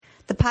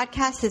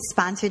podcast is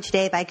sponsored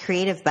today by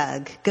Creative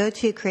Bug. Go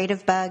to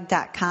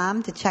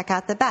creativebug.com to check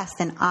out the best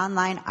in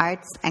online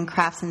arts and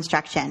crafts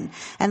instruction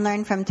and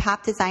learn from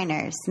top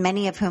designers,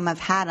 many of whom I've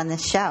had on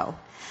this show.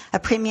 A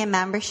premium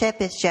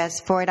membership is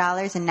just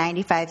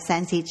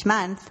 $4.95 each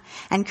month,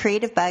 and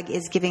Creative Bug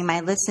is giving my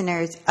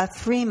listeners a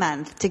free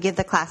month to give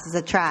the classes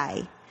a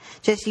try.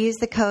 Just use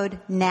the code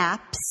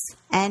NAPS,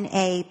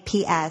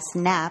 N-A-P-S,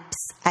 NAPS,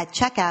 at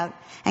checkout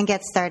and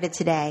get started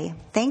today.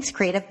 Thanks,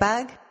 Creative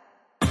Bug.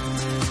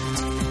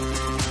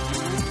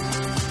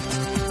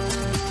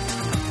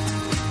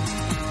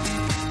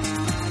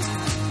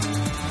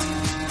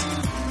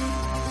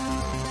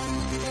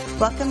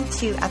 Welcome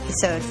to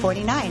episode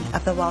 49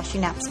 of the While She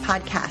Naps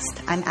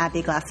podcast. I'm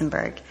Abby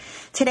Glassenberg.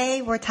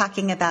 Today we're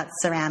talking about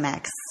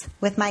ceramics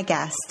with my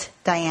guest,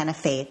 Diana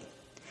Fayt.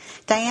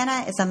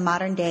 Diana is a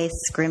modern-day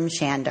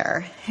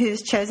scrimshander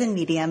whose chosen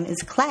medium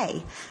is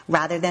clay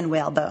rather than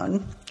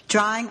whalebone.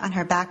 Drawing on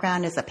her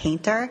background as a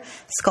painter,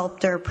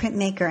 sculptor,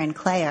 printmaker, and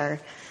clayer,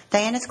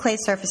 Diana's clay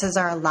surfaces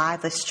are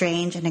alive with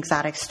strange and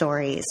exotic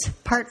stories,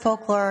 part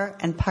folklore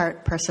and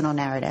part personal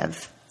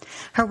narrative.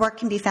 Her work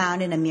can be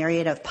found in a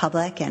myriad of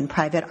public and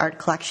private art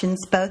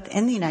collections, both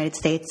in the United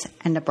States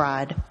and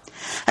abroad.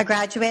 A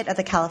graduate of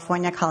the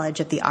California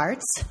College of the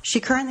Arts, she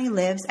currently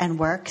lives and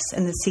works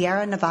in the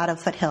Sierra Nevada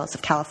foothills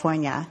of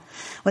California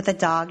with a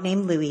dog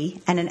named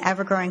Louie and an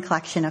ever-growing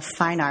collection of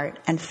fine art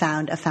and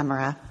found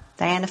ephemera.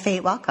 Diana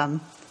Fayt, welcome.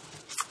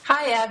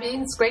 Hi, Abby.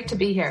 It's great to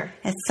be here.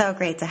 It's so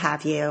great to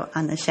have you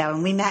on the show.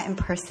 And we met in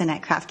person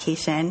at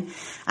Craftcation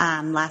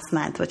last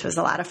month, which was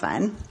a lot of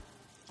fun.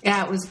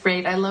 Yeah, it was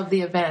great. I love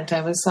the event.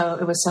 It was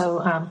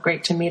so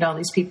great to meet all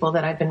these people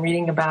that I've been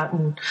reading about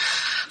and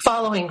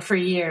following for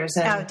years.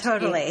 And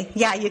totally.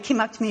 Yeah, you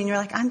came up to me and you're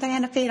like, I'm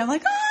Diana Fayt. I'm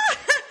like,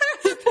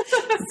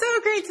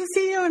 so great to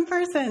see you in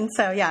person.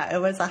 So yeah, it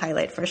was a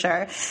highlight for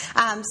sure.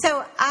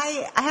 So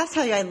I have to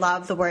tell you, I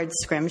love the word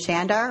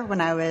scrimshander.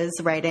 When I was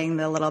writing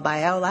the little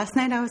bio last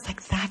night, I was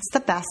like, that's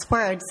the best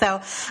word.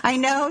 So I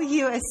know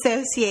you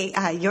associate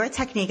your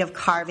technique of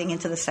carving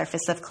into the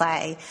surface of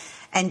clay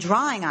and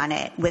drawing on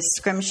it with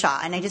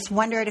scrimshaw. And I just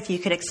wondered if you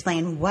could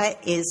explain what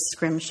is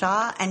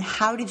scrimshaw and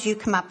how did you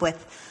come up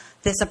with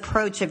this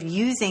approach of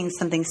using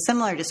something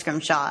similar to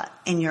scrimshaw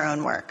in your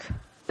own work?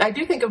 I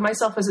do think of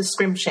myself as a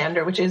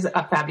scrimshander, which is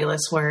a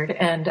fabulous word.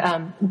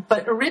 And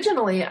but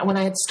originally, when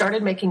I had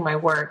started making my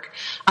work,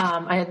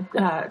 I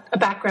had a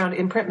background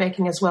in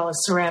printmaking as well as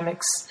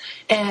ceramics,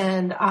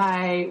 and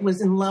I was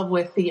in love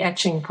with the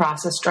etching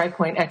process, dry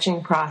point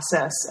etching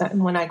process.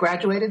 And when I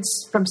graduated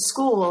from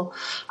school,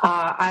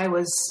 I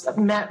was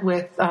met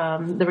with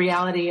the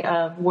reality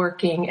of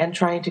working and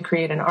trying to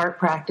create an art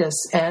practice.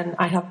 And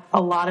I have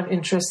a lot of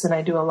interests, and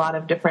I do a lot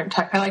of different.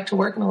 I like to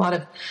work in a lot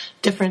of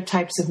different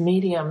types of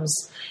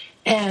mediums.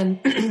 And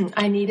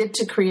I needed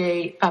to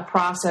create a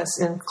process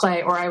in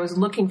clay, or I was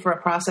looking for a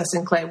process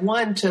in clay,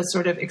 one, to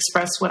sort of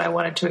express what I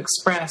wanted to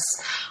express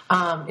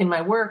in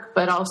my work,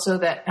 but also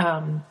that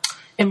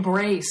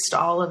embraced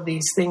all of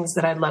these things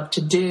that I'd love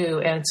to do.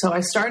 And so I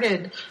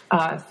started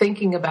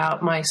thinking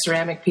about my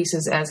ceramic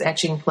pieces as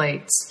etching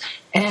plates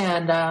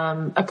and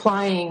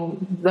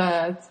applying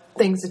the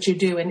things that you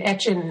do in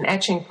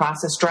etching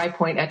process, dry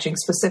point etching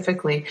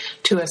specifically,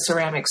 to a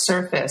ceramic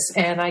surface.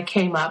 And I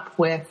came up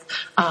with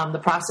the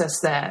process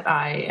that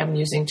I am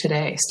using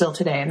still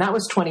today. And that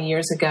was 20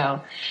 years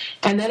ago.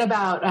 And then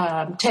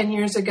about 10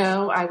 years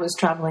ago, I was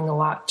traveling a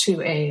lot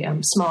to a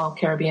small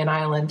Caribbean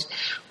island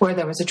where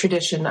there was a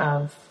tradition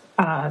of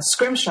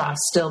scrimshaw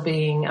still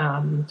being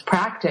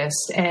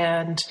practiced.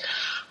 And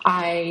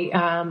I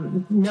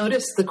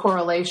noticed the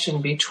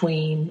correlation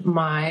between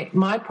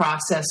my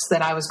process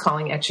that I was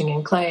calling etching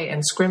in clay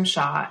and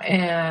scrimshaw.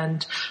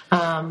 And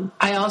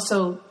I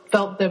also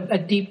felt a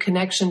deep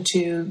connection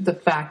to the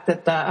fact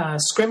that the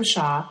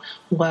scrimshaw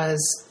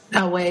was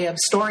a way of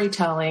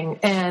storytelling,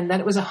 and that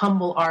it was a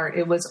humble art.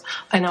 It was,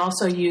 and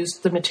also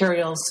used the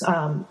materials.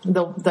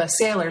 The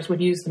sailors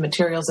would use the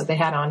materials that they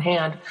had on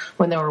hand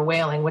when they were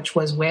whaling, which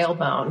was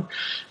whalebone,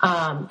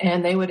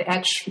 and they would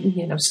etch,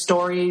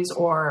 stories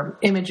or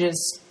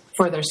images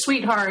for their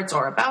sweethearts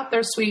or about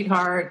their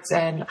sweethearts,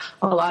 and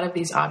a lot of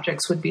these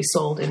objects would be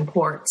sold in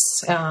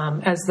ports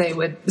as they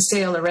would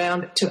sail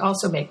around to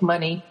also make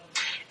money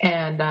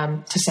and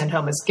to send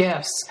home as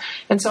gifts.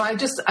 And so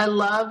I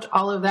loved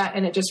all of that,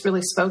 and it just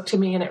really spoke to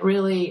me, and it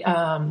really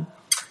I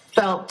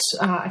felt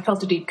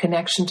a deep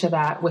connection to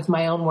that with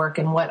my own work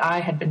and what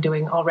I had been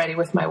doing already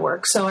with my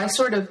work. So I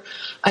sort of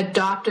I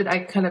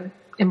kind of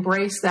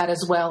embraced that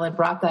as well and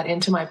brought that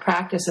into my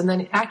practice, and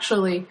then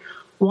actually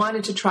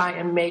wanted to try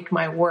and make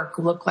my work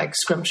look like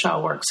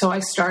scrimshaw work. So I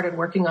started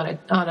working on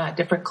a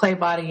different clay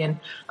body and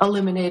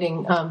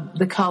eliminating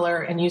the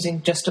color and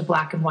using just a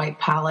black and white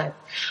palette,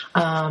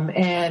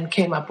 and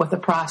came up with a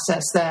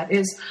process that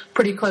is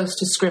pretty close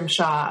to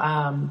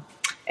scrimshaw.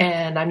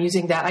 And I'm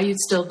using that. I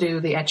still do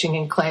the etching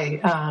in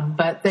clay,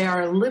 but they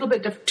are a little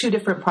bit two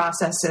different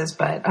processes,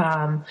 but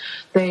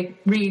they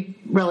read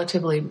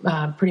relatively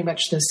pretty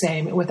much the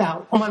same,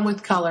 one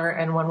with color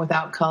and one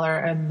without color,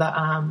 and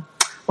the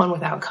one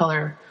without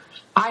color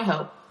I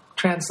hope,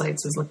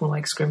 translates as looking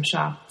like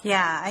scrimshaw.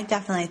 Yeah, I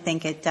definitely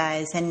think it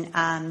does.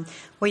 And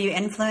were you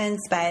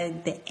influenced by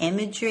the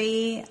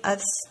imagery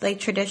of like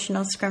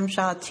traditional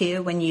scrimshaw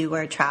too when you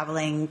were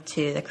traveling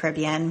to the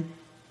Caribbean?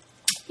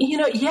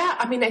 Yeah.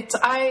 I mean,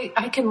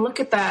 I can look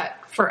at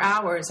that for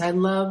hours. I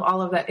love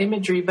all of that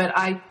imagery, but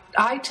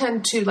I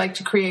tend to like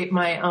to create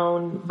my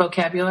own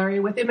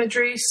vocabulary with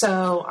imagery.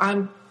 So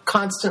I'm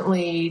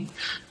constantly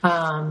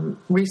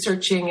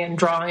researching and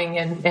drawing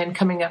and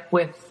coming up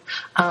with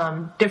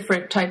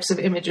different types of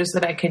images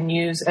that I can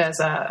use as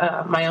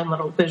my own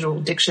little visual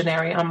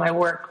dictionary on my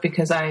work,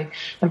 because I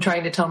am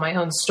trying to tell my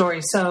own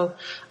story. So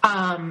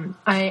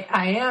I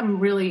am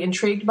really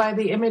intrigued by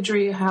the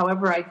imagery.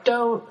 However, I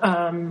don't.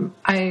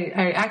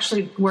 I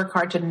actually work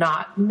hard to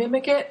not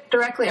mimic it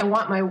directly. I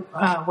want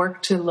my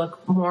work to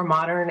look more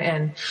modern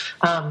and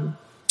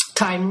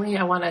timely.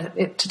 I want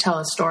it to tell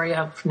a story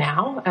of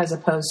now, as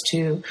opposed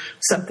to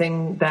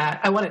something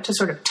that I want it to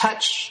sort of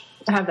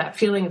have that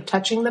feeling of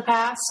touching the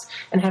past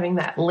and having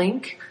that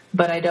link,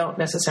 but I don't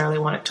necessarily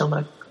want it to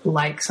look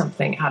like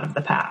something out of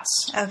the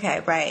past.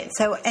 Okay, right.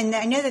 So, and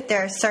I know that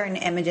there are certain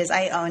images.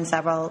 I own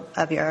several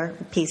of your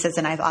pieces,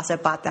 and I've also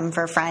bought them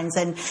for friends,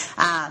 and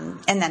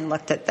then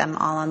looked at them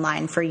all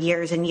online for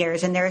years and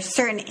years. And there are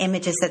certain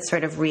images that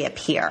sort of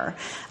reappear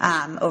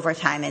over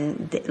time,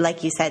 and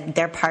like you said,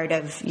 they're part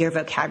of your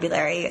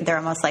vocabulary. They're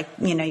almost like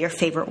your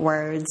favorite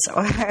words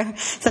or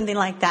something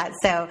like that.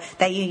 So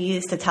that you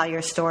use to tell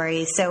your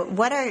story. So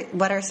what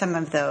are some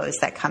of those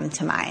that come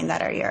to mind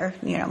that are your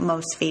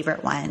most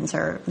favorite ones,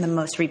 or the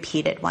most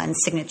repeated ones,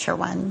 signature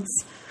ones?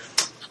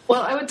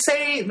 Well, I would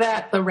say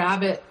that the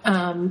rabbit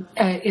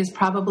is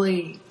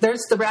probably,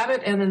 there's the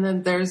rabbit and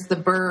then there's the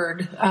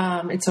bird.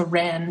 It's a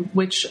wren,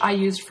 which I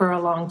used for a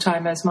long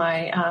time as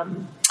my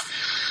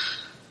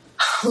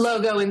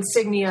logo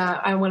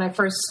insignia. When I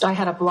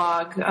had a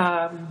blog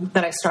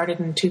that I started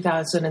in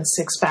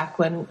 2006, back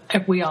when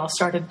we all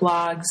started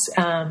blogs,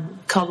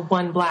 called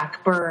One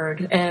Black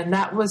Bird. And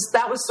that was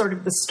sort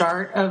of the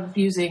start of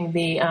using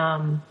the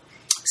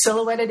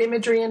silhouetted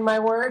imagery in my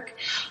work.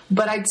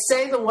 But I'd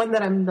say the one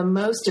that I'm the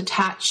most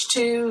attached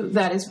to,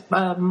 that is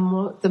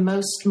the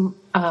most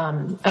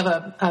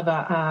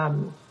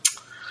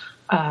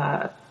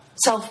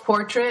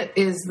self-portrait,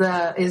 is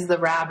the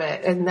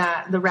rabbit, and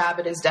that the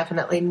rabbit is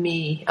definitely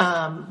me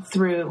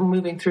through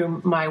moving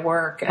through my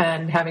work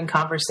and having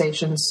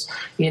conversations,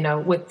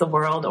 with the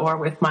world or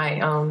with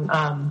my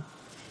own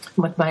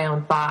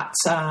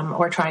thoughts,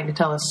 or trying to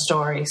tell a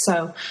story.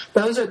 So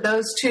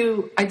those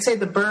two, I'd say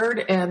the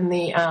bird and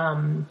the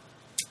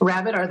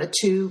rabbit are the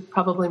two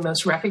probably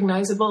most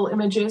recognizable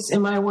images in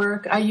my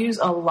work. I use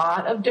a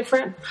lot of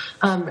different,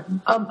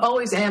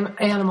 always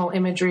animal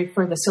imagery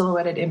for the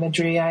silhouetted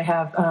imagery. I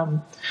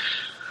have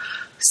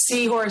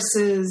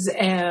seahorses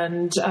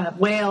and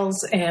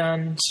whales,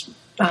 and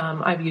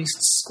I've used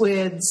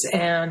squids,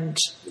 and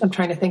I'm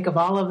trying to think of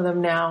all of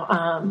them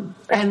now.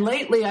 And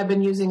lately I've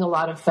been using a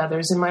lot of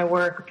feathers in my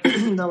work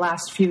the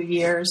last few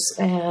years.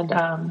 And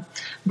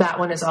that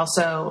one has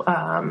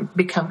also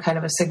become kind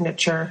of a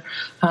signature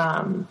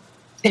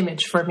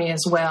image for me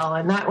as well.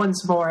 And that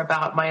one's more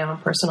about my own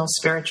personal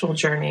spiritual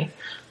journey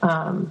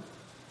that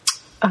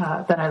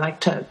I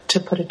like to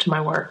put into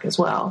my work as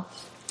well.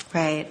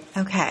 Right.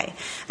 Okay.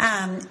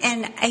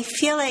 And I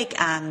feel like,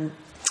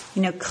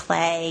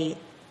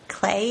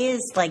 clay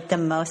is like the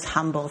most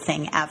humble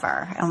thing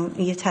ever.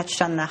 You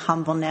touched on the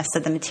humbleness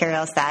of the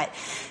materials that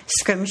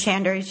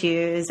scrimshanders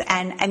use.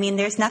 And I mean,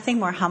 there's nothing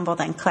more humble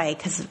than clay,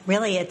 because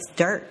really it's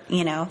dirt,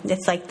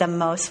 it's like the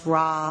most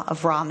raw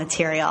of raw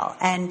material.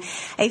 And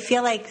I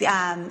feel like,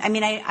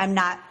 I'm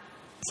not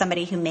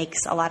somebody who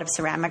makes a lot of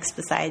ceramics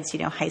besides,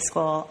 high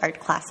school art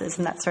classes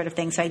and that sort of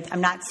thing. So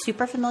I'm not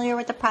super familiar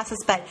with the process,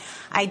 but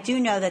I do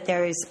know that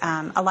there's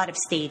a lot of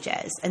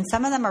stages, and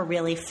some of them are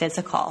really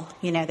physical.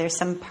 There's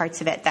some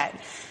parts of it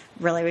that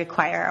really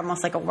require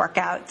almost like a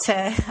workout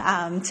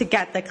to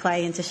get the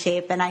clay into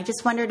shape. And I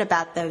just wondered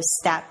about those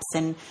steps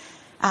and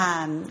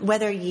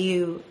whether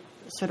you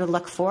sort of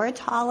look forward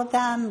to all of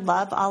them,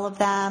 love all of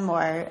them,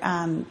 or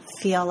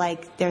feel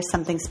like there's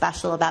something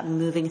special about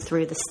moving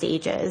through the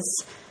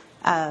stages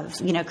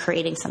of,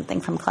 creating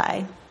something from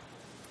clay.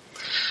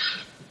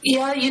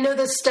 Yeah,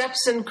 the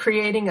steps in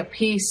creating a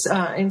piece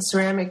in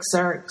ceramics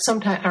are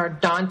sometimes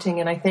daunting,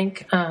 and I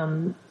think,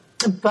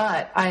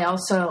 but I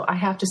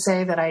have to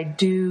say that I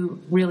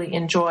do really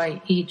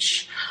enjoy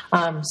each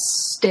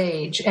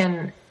stage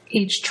and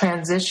each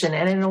transition,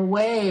 and in a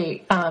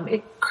way,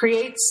 it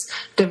creates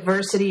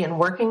diversity in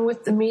working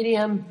with the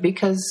medium,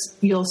 because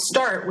you'll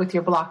start with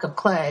your block of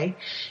clay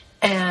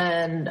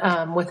and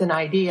with an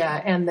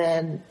idea, and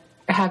then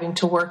having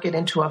to work it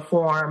into a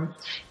form.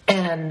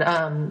 And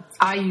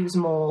I use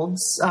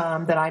molds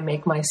that I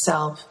make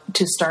myself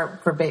to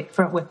start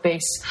with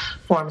base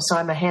form. So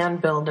I'm a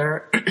hand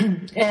builder.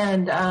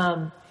 And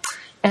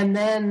And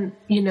then,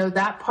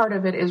 that part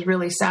of it is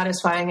really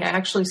satisfying. I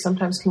actually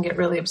sometimes can get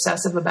really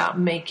obsessive about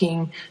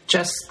making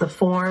just the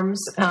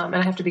forms. And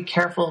I have to be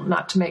careful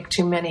not to make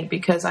too many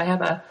because I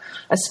have a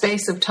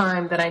space of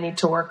time that I need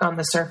to work on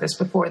the surface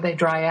before they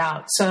dry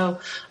out. So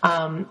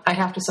I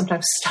have to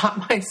sometimes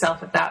stop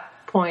myself at that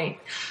point.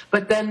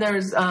 But then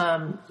there's,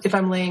 if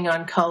I'm laying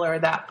on color,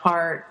 that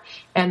part,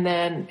 and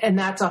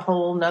that's a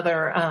whole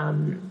nother,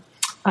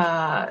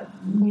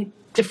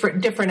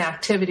 different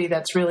activity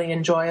that's really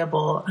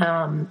enjoyable.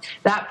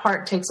 That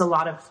part takes a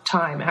lot of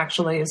time,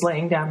 actually, is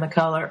laying down the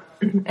color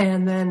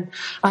and then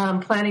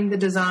planning the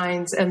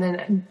designs and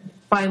then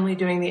finally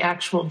doing the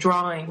actual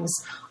drawings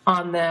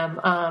on them,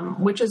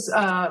 which is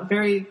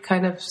very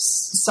kind of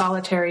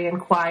solitary and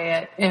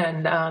quiet.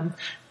 And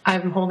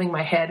I'm holding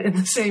my head in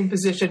the same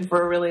position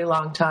for a really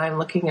long time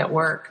looking at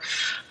work.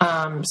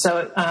 And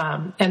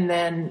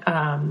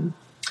then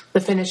the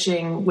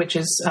finishing, which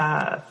is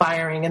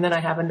firing, and then I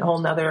have a whole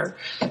nother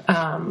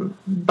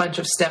bunch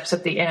of steps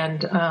at the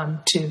end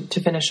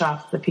to finish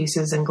off the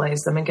pieces and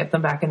glaze them and get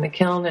them back in the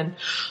kiln. And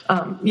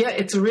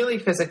it's really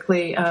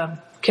physically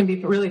can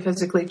be really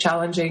physically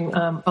challenging.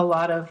 A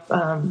lot of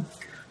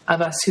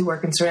us who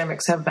work in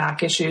ceramics have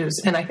back issues,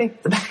 and I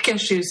think the back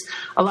issues,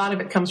 a lot of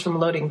it comes from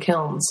loading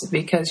kilns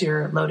because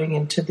you're loading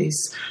into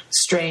these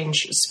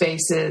strange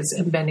spaces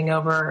and bending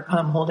over,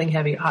 holding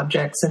heavy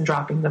objects and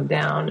dropping them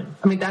down.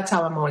 I mean, that's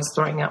how I'm always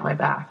throwing out my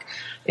back,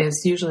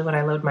 is usually when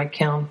I load my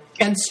kiln.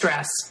 And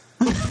stress.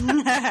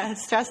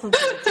 Stress will do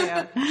it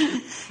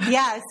too.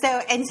 Yeah.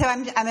 So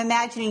I'm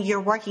imagining you're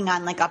working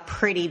on like a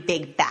pretty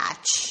big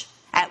batch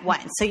at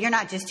once. So you're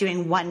not just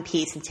doing one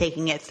piece and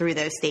taking it through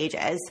those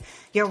stages.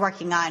 You're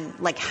working on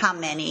like how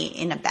many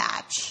in a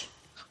batch?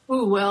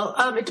 Ooh, well,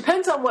 it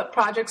depends on what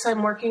projects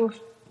I'm working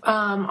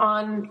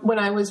on. When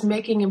I was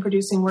making and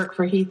producing work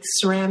for Heath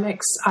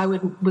Ceramics, I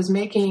was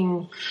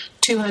making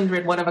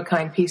 200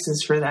 one-of-a-kind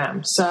pieces for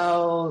them.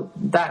 So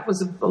that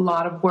was a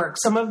lot of work.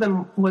 Some of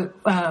them were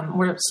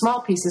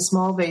small pieces,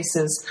 small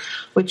vases,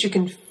 which you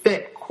can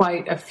fit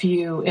quite a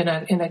few in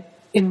a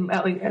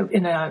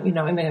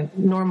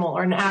normal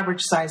or an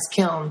average size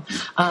kiln,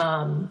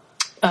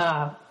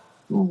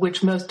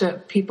 which most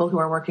people who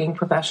are working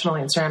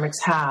professionally in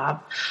ceramics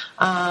have.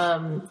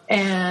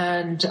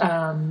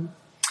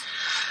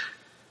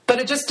 But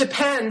it just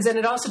depends, and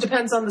it also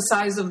depends on the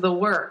size of the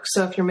work.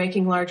 So if you're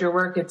making larger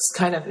work, it's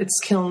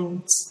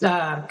kiln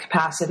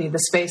capacity, the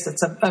space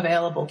that's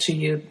available to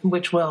you,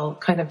 which will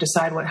kind of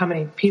decide how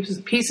many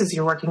pieces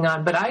you're working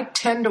on. But I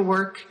tend to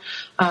work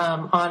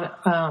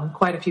on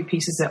quite a few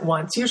pieces at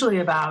once, usually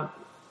about,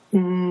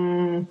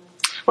 it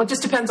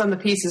just depends on the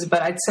pieces,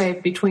 but I'd say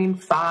between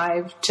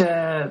 5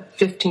 to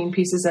 15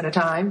 pieces at a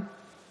time.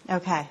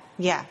 Okay.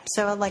 Yeah.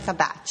 So like a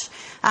batch.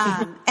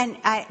 And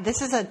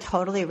this is a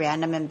totally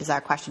random and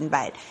bizarre question,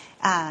 but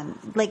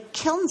like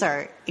kilns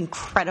are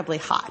incredibly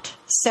hot.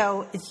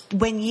 So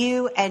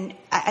and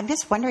I'm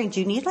just wondering, do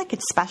you need like a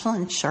special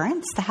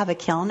insurance to have a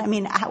kiln? I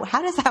mean,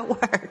 how does that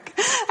work?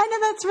 I know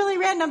that's really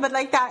random, but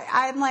like that,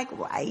 I'm like,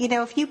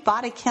 if you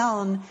bought a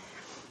kiln,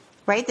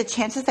 right, the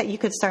chances that you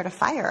could start a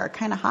fire are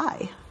kind of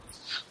high.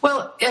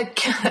 Well,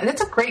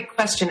 that's a great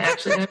question,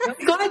 actually. I'm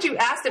really glad you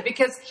asked it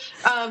because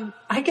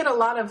I get a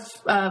lot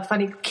of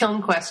funny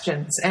kiln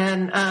questions.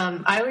 And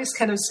I always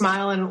kind of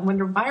smile and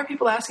wonder, why are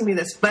people asking me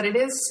this? But it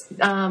is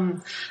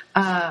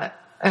a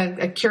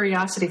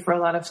curiosity for a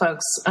lot of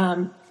folks.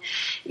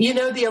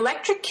 The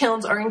electric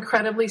kilns are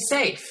incredibly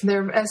safe.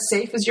 They're as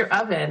safe as your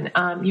oven.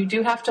 You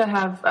do have to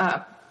have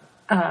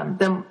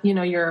them,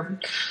 your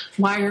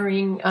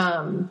wiring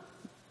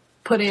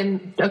put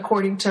in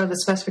according to the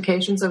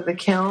specifications of the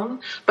kiln,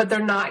 but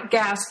they're not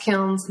gas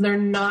kilns. They're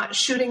not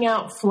shooting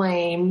out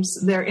flames.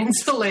 They're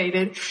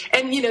insulated.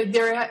 And,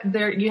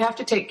 you have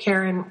to take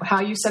care in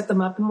how you set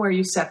them up and where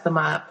you set them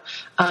up.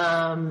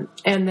 And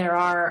there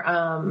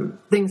are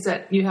things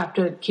that you have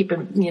to keep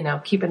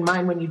in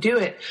mind when you do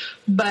it.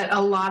 But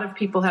a lot of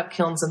people have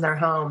kilns in their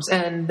homes,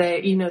 and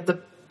they, the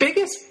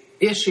biggest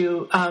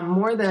issue,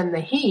 more than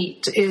the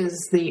heat,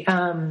 is the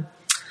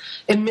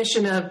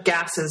emission of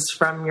gases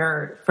from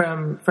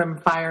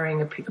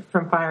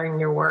firing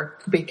your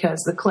work, because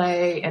the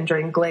clay and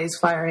during glaze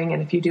firing,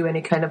 and if you do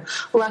any kind of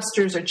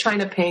lusters or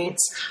china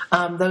paints,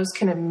 those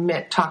can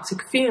emit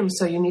toxic fumes.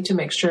 So you need to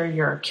make sure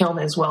your kiln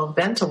is well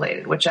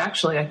ventilated, which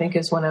actually I think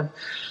is one of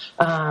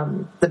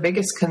the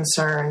biggest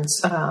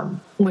concerns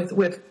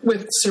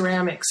with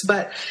ceramics.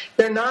 But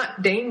they're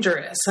not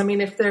dangerous. I mean,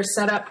 if they're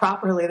set up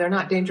properly, they're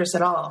not dangerous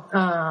at all.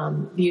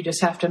 You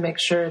just have to make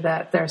sure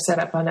that they're set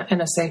up in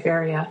a safe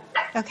area.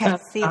 Okay,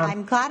 see,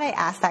 I'm glad I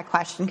asked that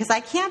question, because I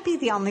can't be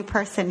the only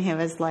person who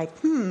is like,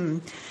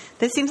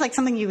 this seems like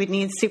something you would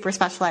need super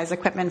specialized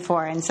equipment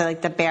for, and so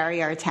like the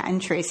barrier to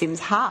entry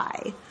seems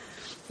high.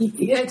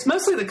 Yeah, it's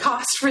mostly the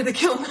cost for the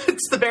kiln.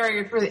 It's the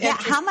barrier for the entry. Yeah,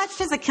 how much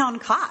does a kiln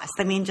cost?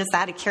 I mean, just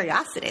out of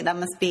curiosity, that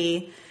must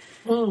be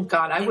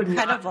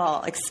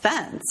incredible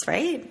expense,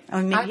 right?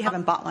 Or maybe you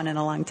haven't bought one in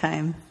a long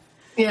time.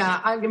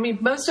 Yeah, I mean,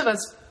 most of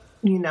us,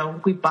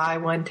 we buy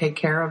one, take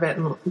care of it,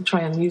 and try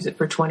and use it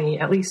for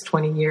at least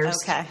 20 years.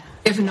 Okay.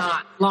 if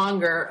not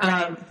longer.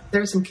 Right.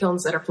 There's some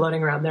kilns that are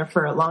floating around there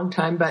for a long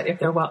time, but if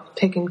they're well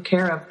taken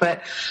care of.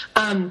 But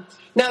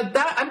now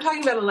that I'm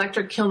talking about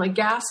electric kiln, a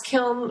gas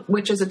kiln,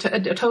 which is a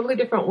totally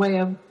different way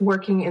of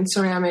working in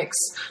ceramics,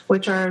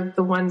 which are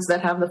the ones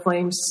that have the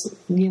flames,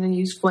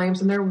 use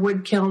flames, and there are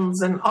wood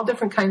kilns and all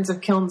different kinds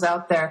of kilns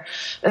out there.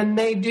 And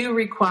they do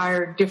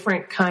require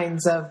different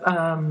kinds of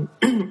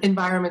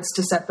environments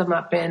to set them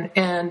up in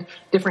and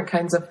different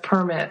kinds of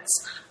permits.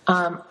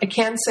 I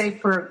can say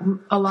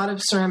for a lot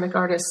of ceramic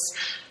artists,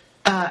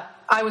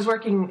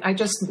 I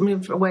just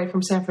moved away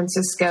from San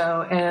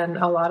Francisco, and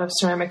a lot of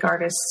ceramic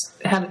artists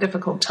had a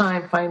difficult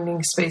time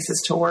finding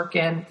spaces to work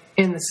in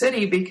the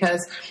city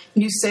because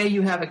you say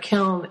you have a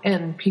kiln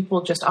and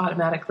people just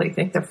automatically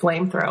think they're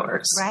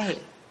flamethrowers.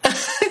 Right.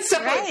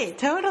 So right,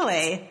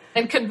 totally.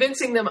 And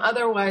convincing them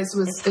otherwise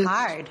is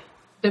hard.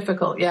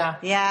 Difficult, yeah.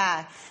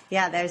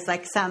 Yeah, there's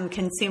like some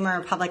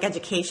consumer public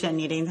education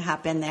needing to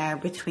happen there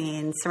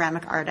between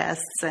ceramic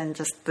artists and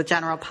just the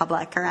general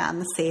public around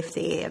the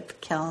safety of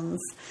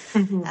kilns.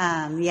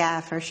 Mm-hmm.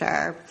 Yeah, for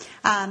sure.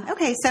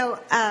 Okay, so,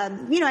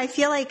 I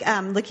feel like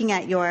looking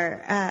at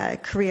your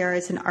career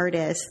as an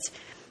artist,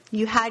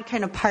 you had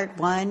kind of part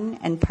one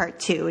and part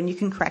two, and you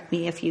can correct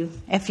me if you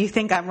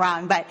think I'm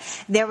wrong, but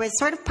there was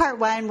sort of part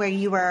one where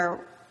you were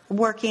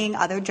working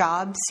other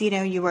jobs.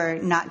 You were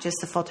not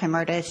just a full-time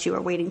artist. You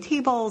were waiting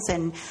tables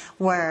and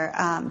were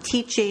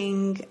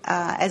teaching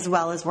as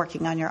well as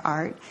working on your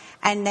art.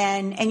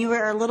 And you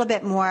were a little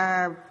bit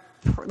more,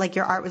 like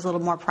your art was a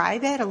little more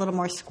private, a little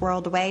more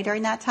squirreled away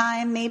during that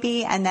time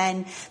maybe. And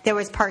then there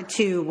was part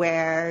two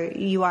where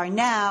you are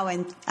now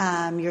and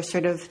you're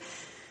sort of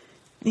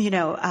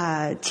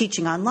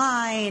teaching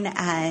online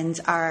and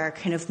are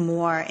kind of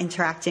more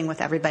interacting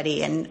with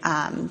everybody and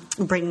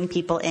bringing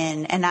people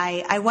in. And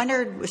I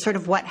wondered sort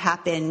of what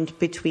happened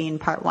between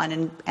part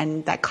one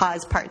and that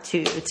caused part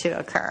two to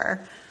occur.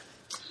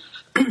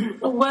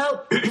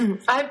 Well,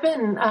 I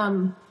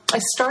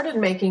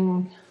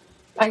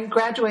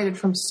graduated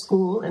from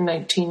school in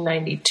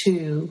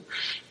 1992,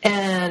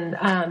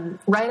 and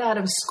right out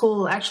of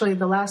school, actually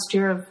the last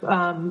year of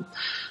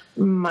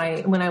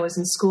when I was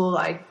in school,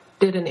 I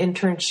did an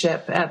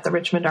internship at the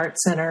Richmond Art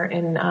Center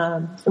in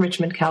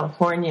Richmond,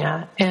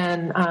 California,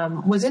 and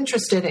was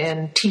interested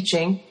in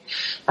teaching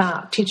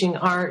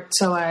art.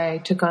 So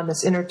I took on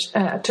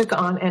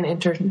an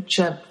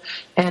internship,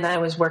 and I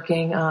was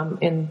working I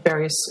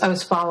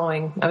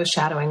was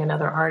shadowing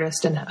another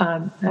artist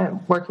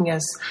and working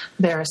as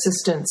their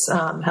assistants,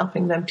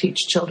 helping them teach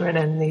children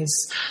in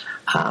these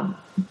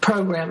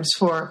programs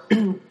for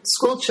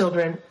school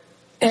children.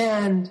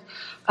 And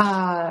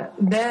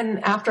then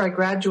after I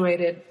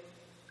graduated,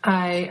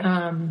 I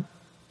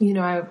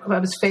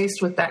was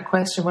faced with that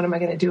question: what am I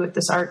going to do with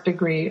this art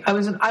degree? I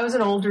was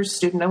an older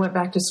student. I went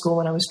back to school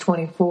when I was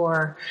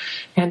 24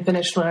 and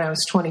finished when I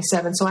was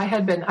 27. So I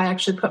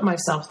actually put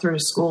myself through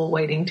school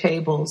waiting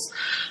tables,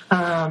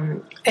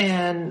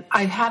 and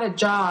I had a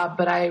job,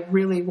 but I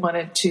really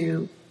wanted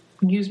to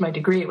use my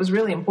degree. It was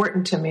really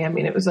important to me. I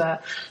mean, it was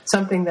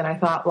something that I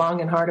thought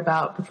long and hard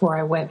about before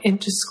I went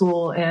into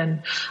school,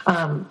 and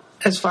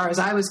as far as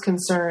I was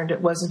concerned,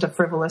 it wasn't a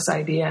frivolous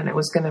idea, and I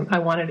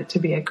wanted it to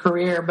be a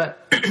career, but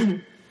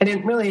I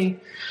didn't really,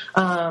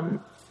 you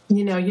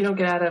don't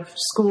get out of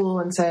school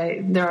and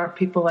say, there are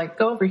people like,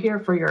 go over here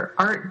for your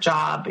art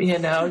job,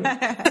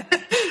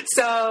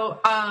 So,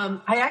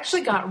 I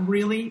actually got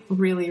really,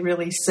 really,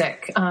 really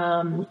sick,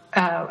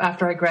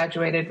 after I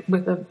graduated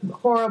with a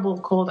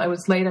horrible cold. I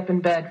was laid up in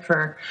bed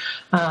for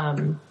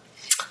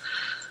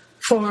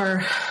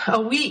a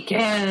week,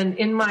 and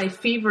in my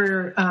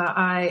fever,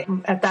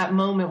 at that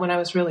moment when I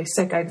was really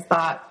sick, I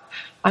thought,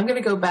 I'm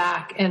going to go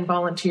back and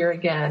volunteer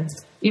again,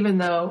 even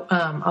though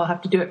I'll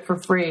have to do it for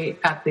free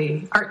at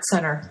the art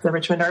center, the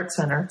Richmond Art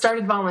Center.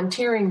 Started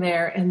volunteering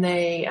there, and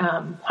they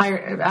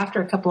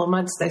after a couple of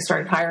months, they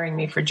started hiring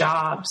me for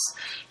jobs.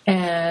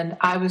 And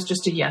I was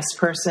just a yes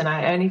person.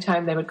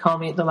 Anytime they would call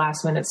me at the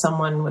last minute,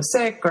 someone was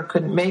sick or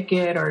couldn't make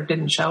it or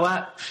didn't show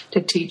up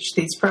to teach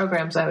these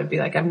programs, I would be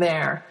like, I'm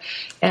there.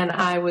 And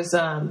I would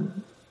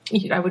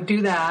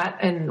do that,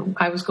 and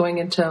I was going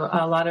into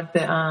a lot of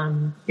the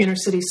inner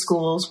city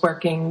schools,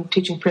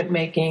 teaching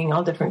printmaking,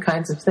 all different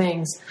kinds of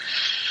things.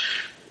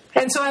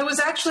 And so I was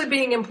actually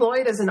being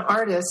employed as an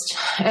artist,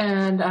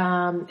 and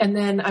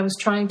then I was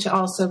trying to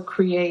also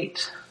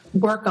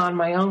work on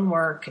my own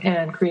work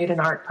and create an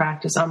art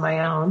practice on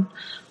my own.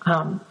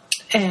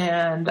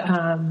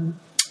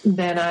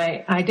 Then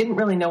I didn't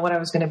really know what I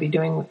was going to be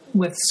doing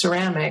with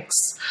ceramics.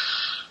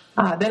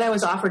 Then I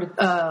was offered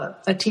a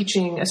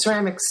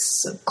ceramics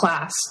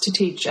class to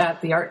teach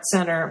at the art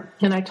center,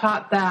 and I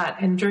taught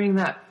that. And during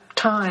that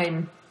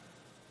time,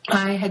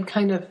 I had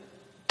kind of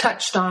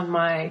touched on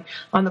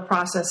the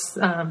process,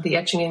 the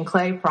etching in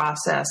clay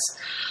process,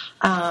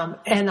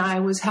 and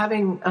I was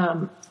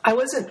I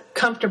wasn't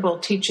comfortable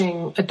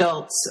teaching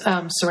adults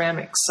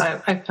ceramics.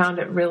 I found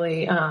it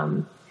really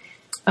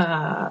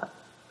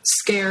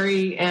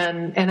scary,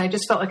 and I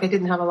just felt like I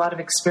didn't have a lot of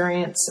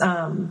experience.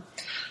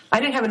 I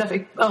didn't have enough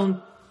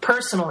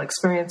personal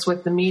experience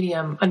with the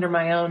medium under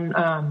my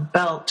own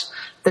belt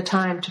at the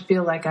time to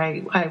feel like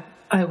I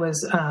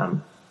was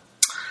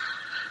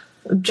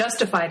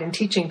justified in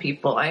teaching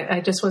people. I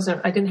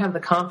didn't have the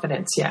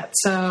confidence yet.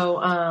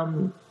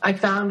 So I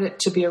found it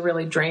to be a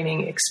really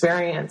draining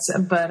experience,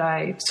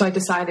 so I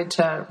decided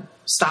to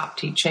stop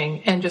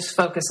teaching and just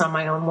focus on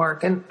my own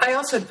work. And I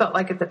also felt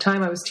like at the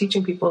time I was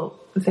teaching people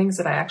the things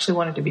that I actually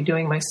wanted to be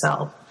doing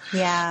myself.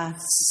 Yeah.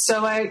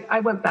 So I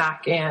went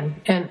back in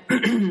and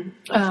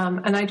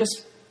I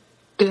just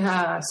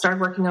started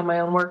working on my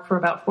own work for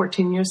about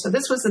 14 years. So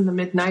this was in the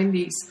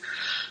mid-90s.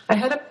 I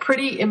had a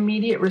pretty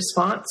immediate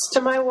response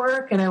to my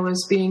work, and I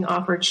was being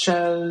offered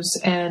shows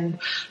and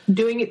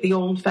doing it the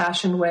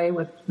old-fashioned way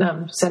with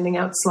sending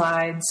out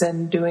slides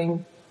and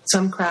doing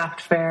some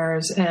craft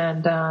fairs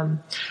and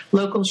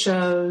local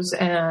shows,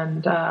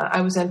 and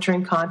I was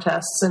entering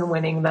contests and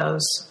winning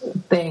those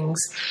things.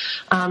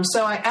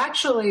 So I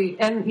actually,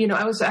 and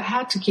I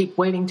had to keep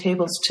waiting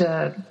tables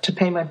to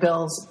pay my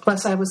bills.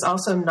 Plus, I was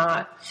also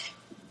not.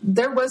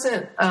 There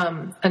wasn't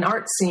an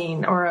art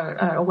scene or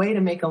a way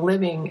to make a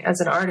living as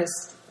an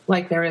artist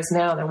like there is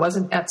now. There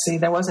wasn't Etsy.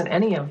 There wasn't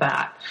any of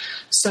that.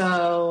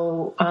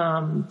 So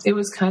it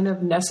was kind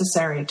of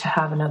necessary to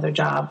have another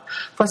job.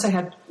 Plus, I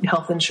had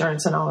health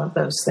insurance and all of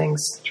those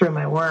things through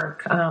my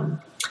work.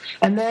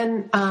 And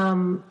then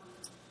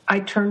I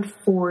turned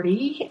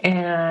 40,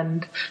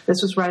 and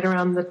this was right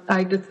around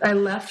I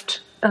left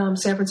San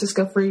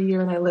Francisco for a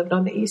year, and I lived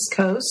on the East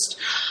Coast.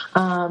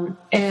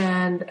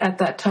 And at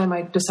that time,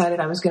 I decided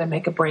I was going to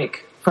make a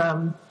break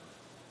from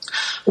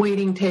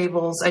waiting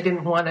tables. I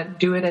didn't want to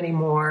do it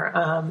anymore,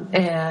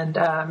 and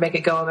make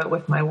a go of it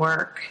with my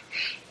work.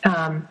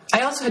 I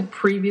also had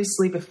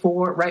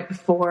right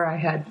before I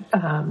had,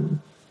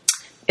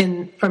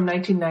 from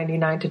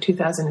 1999 to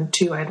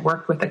 2002, I had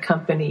worked with a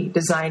company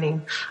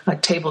designing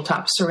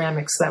tabletop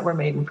ceramics that were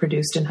made and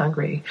produced in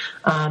Hungary.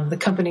 The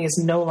company is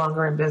no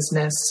longer in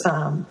business,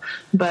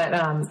 but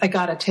I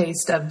got a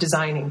taste of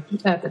designing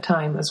at the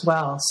time as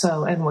well.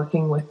 So, and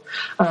working with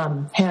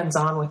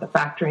hands-on with a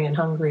factory in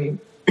Hungary.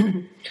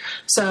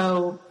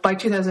 So by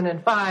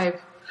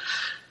 2005,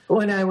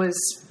 when I was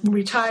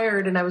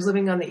retired and I was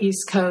living on the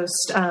East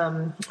Coast,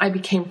 I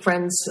became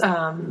friends.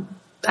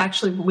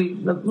 Actually,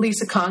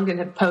 Lisa Congdon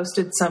had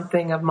posted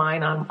something of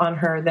mine on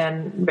her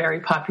then very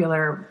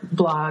popular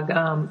blog,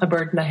 A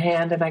Bird in the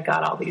Hand, and I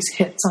got all these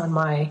hits on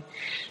my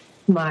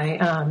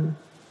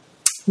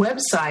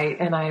website,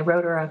 and I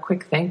wrote her a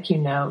quick thank you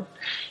note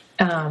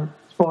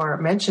for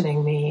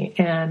mentioning me.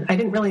 And I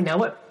didn't really know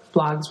what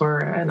blogs were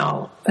and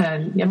all.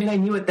 And I mean, I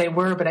knew what they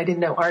were, but I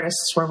didn't know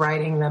artists were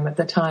writing them at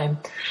the time.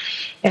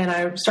 And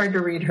I started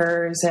to read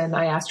hers, and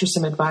I asked her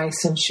some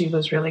advice, and she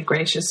was really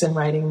gracious in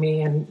writing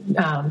me. And,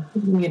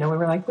 we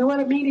were like, we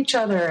want to meet each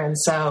other. And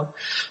so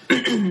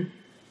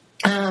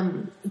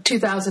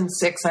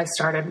 2006, I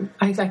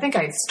think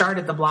I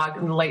started the blog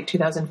in late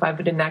 2005,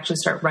 but didn't actually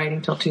start writing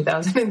until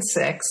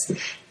 2006.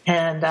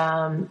 And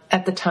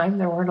at the time,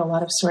 there weren't a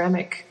lot of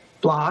ceramic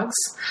blogs.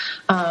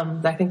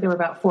 I think there were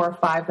about 4 or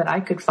 5 that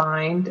I could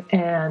find.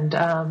 And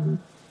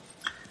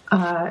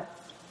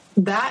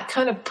that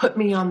kind of put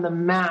me on the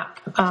map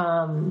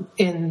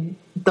in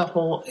the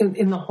whole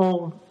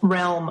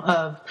realm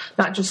of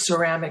not just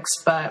ceramics,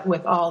 but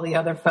with all the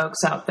other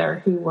folks out there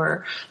who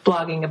were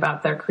blogging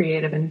about their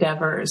creative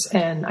endeavors.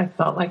 And I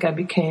felt like I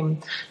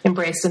became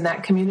embraced in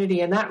that community,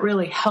 and that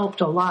really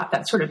helped a lot.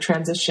 That sort of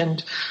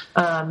transitioned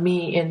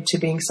me into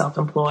being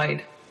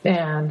self-employed.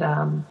 And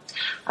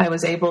I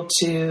was able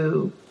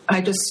to,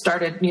 I just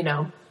started,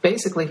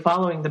 basically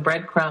following the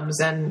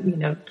breadcrumbs,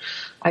 and,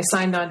 I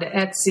signed on to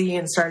Etsy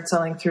and started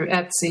selling through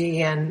Etsy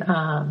and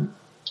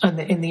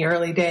in the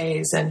early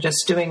days, and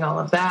just doing all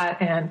of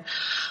that. And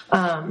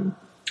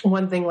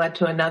one thing led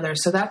to another.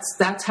 So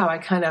that's how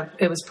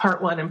it was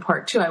part 1 and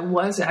part 2. I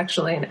was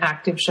actually an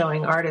active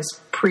showing artist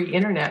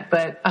pre-internet,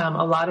 but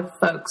a lot of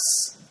folks,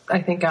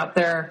 I think, out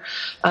there,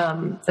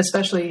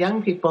 especially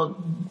young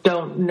people,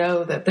 don't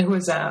know that there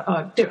was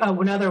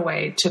another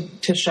way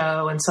to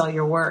show and sell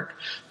your work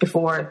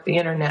before the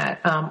internet,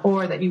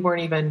 or that you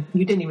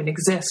didn't even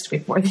exist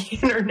before the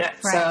internet.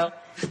 Right. So,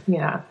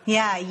 yeah.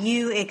 Yeah,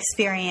 you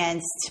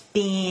experienced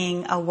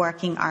being a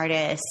working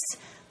artist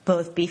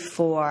both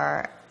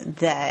before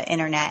the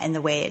internet and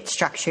the way it's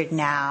structured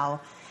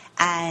now,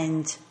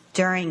 and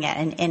during it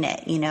and in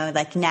it,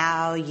 like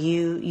now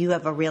you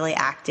have a really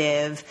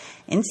active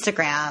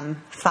Instagram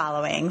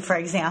following, for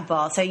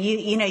example. So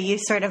you've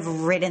sort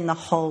of ridden the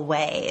whole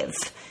wave,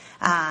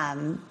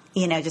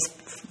 just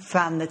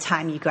from the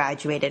time you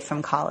graduated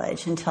from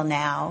college until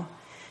now,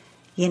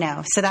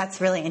 so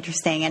that's really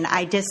interesting. And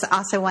I just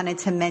also wanted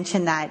to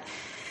mention that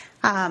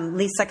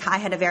I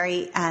had a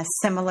very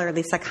similar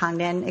Lisa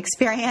Congdon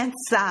experience.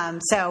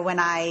 So when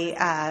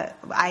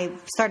I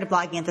started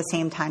blogging at the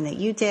same time that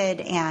you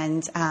did,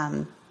 and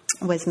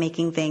was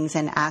making things,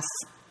 and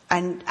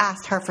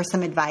asked her for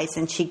some advice,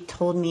 and she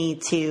told me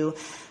to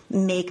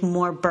make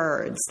more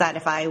birds, that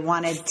if I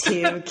wanted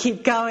to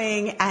keep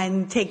going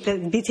and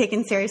be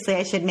taken seriously,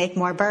 I should make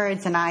more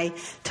birds. And I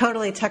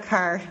totally took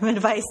her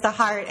advice to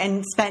heart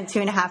and spent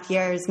 2.5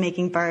 years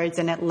making birds,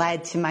 and it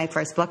led to my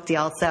first book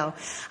deal. So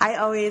I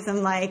always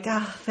am like,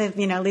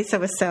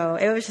 Lisa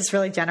it was just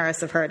really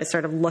generous of her to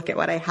sort of look at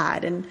what I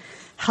had and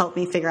help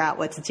me figure out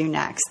what to do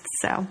next.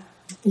 So.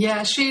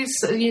 Yeah,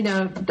 she's,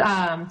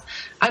 I'm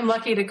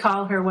lucky to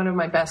call her one of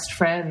my best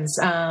friends.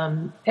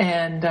 And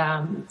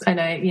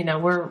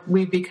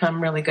we've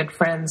become really good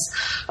friends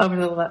over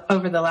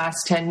the last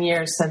 10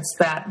 years since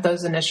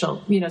those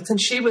initial,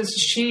 since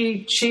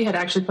she had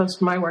actually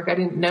posted my work. I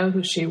didn't know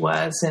who she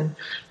was, and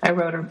I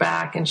wrote her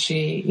back, and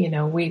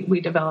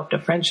we developed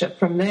a friendship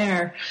from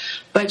there.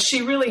 But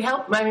she really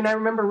helped. I mean, I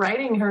remember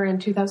writing her in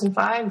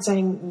 2005 and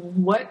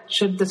saying, what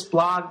should this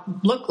blog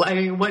look like? I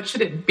mean, what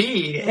should it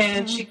be?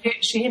 And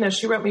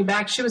she wrote me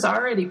back. She was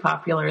already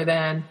popular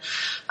then,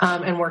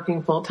 and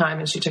working full time,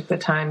 and she took the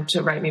time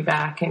to write me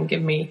back and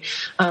give me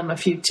a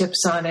few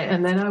tips on it.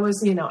 And then I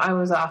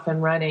was off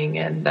and running.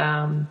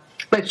 And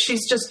but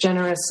she's just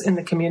generous in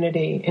the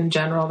community in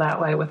general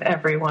that way with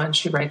everyone.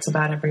 She writes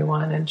about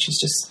everyone, and she's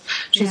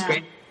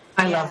great.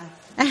 I love her.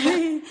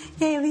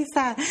 Hey,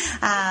 Lisa.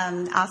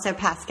 Also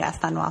past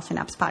guest on Walsh and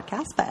Epps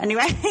podcast. But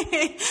anyway,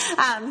 so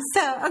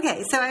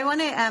I want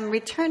to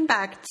return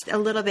back a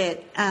little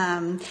bit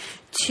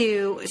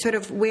to sort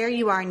of where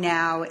you are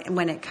now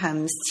when it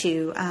comes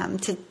to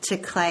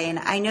clay. And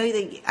I know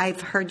that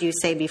I've heard you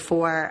say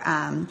before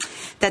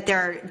that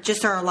there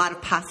are a lot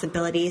of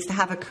possibilities to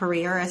have a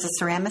career as a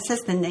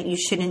ceramicist, and that you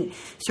shouldn't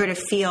sort of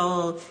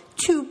feel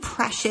too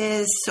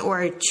precious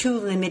or too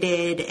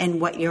limited in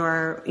what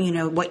you're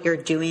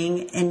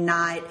doing, and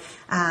not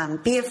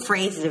be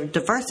afraid to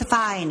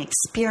diversify and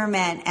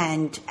experiment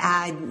and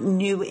add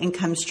new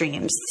income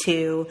streams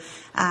to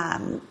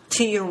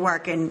your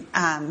work, and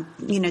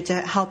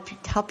to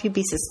help you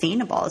be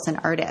sustainable as an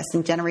artist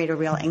and generate a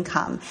real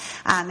income.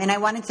 And I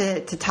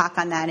wanted to talk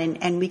on that,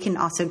 and we can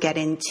also get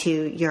into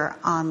your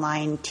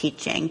online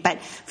teaching. But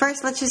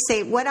first, let's just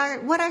say, what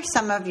are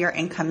some of your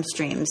income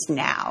streams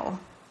now?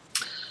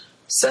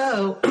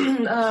 So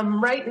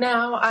right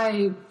now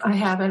I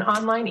have an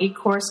online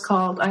e-course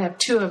I have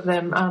two of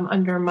them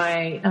under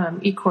my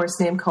e-course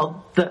name called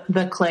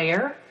The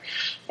Clayer.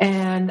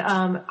 And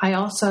I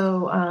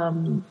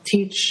also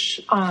teach,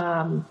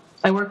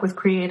 I work with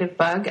Creative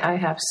Bug. I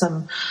have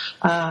some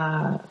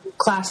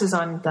classes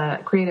on the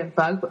Creative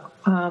Bug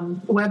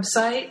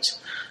website.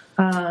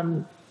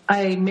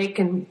 I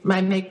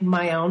make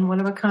my own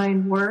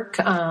one-of-a-kind work.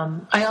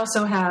 I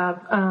also have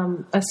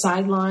a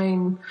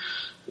sideline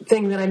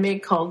thing that I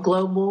make called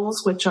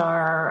globals, which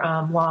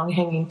are long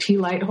hanging tea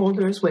light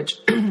holders, which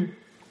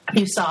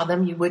you saw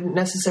them, you wouldn't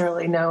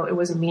necessarily know it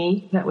was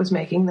me that was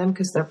making them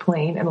because they're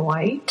plain and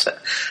white.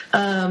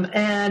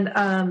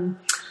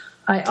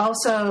 I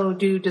also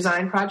do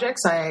design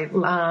projects. I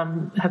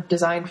have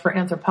designed for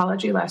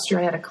Anthropology. Last year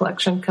I had a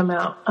collection come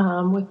out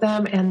with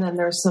them, and then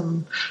there's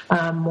some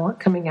more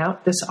coming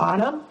out this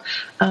autumn.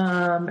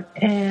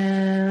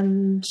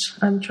 And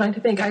I'm trying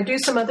to think. I do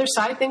some other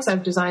side things.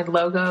 I've designed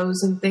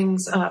logos and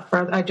things.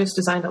 I just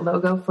designed a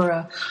logo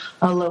for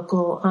a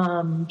local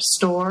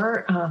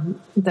store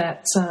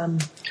that's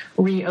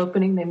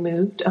reopening. They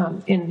moved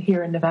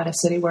here in Nevada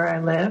City where I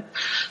live.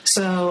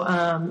 So,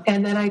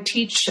 and then I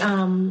teach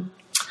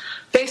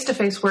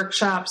face-to-face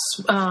workshops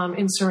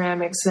in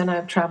ceramics, and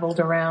I've traveled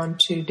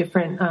around to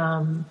different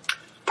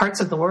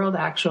parts of the world,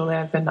 actually.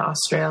 I've been to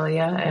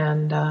Australia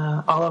and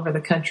all over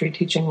the country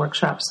teaching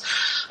workshops,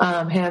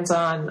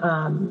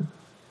 hands-on,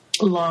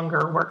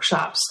 longer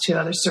workshops to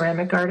other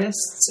ceramic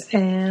artists.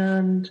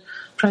 And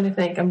I'm trying to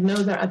think. I know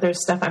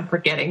there's stuff I'm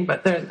forgetting,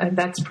 but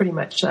that's pretty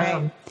much...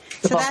 Right.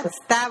 So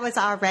that was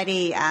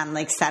already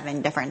like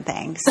 7 different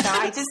things. So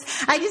I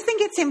just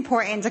think it's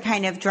important to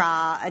kind of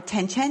draw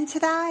attention to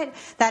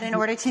that in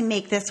order to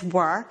make this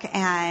work,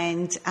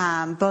 and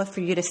both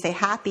for you to stay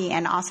happy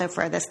and also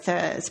for this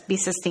to be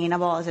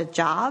sustainable as a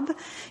job,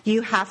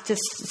 you have to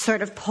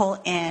sort of pull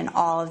in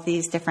all of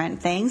these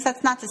different things.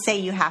 That's not to say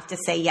you have to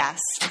say yes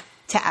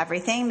to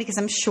everything, because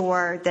I'm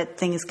sure that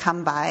things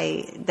come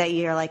by that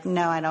you're like,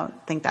 no, I don't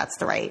think that's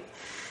the right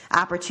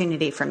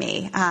opportunity for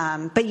me.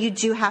 But you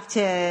do have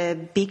to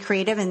be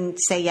creative and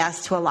say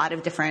yes to a lot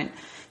of different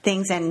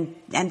things, and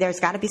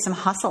there's got to be some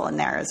hustle in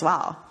there as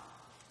well.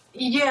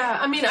 Yeah,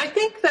 I mean, I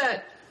think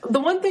that the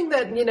one thing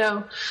that,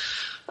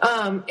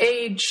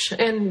 age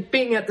and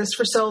being at this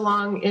for so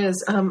long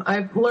is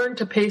I've learned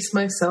to pace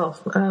myself.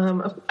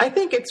 I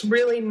think it's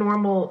really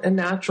normal and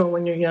natural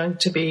when you're young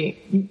to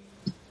be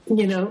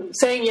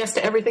saying yes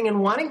to everything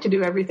and wanting to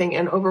do everything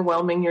and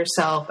overwhelming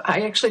yourself.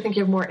 I actually think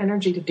you have more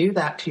energy to do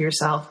that to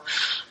yourself.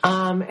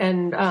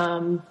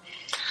 I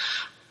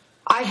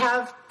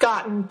have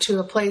gotten to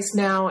a place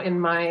now in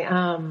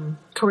my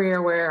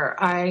career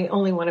where I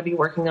only want to be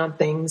working on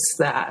things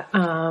that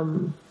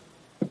can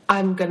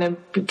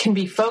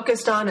be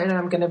focused on, and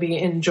I'm going to be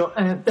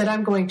that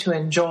I'm going to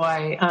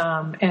enjoy,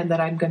 and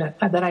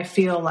that I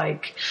feel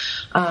like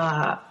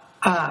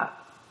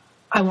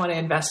I want to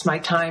invest my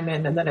time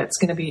in, and that it's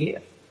going to be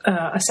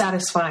a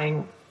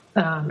satisfying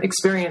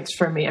experience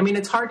for me. I mean,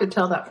 it's hard to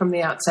tell that from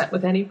the outset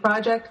with any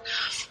project,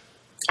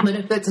 but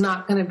if it's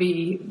not going to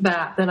be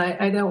that, then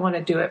I don't want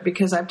to do it,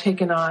 because I've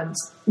taken on,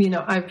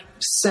 I've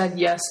said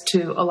yes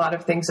to a lot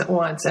of things at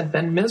once and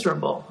been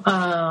miserable.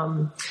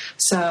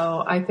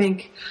 So I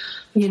think,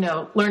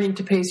 learning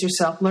to pace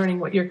yourself, learning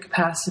what your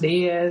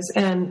capacity is,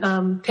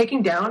 and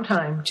taking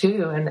downtime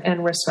too,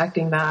 and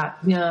respecting that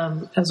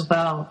as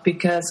well,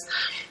 because,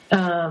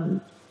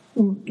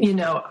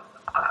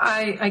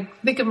 I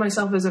think of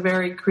myself as a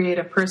very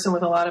creative person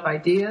with a lot of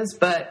ideas,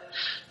 but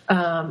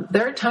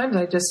there are times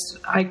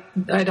I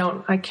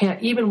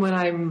can't, even when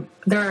I'm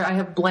there, I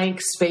have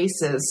blank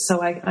spaces,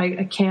 so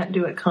I can't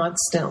do it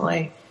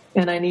constantly,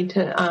 and I need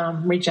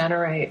to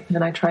regenerate,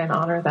 and I try and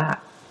honor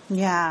that.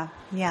 Yeah,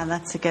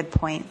 that's a good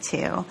point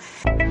too.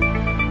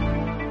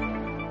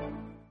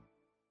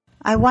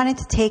 I wanted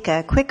to take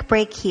a quick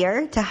break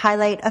here to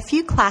highlight a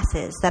few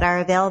classes that are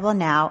available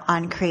now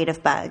on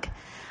Creative Bug.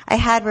 I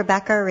had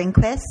Rebecca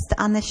Ringquist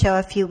on the show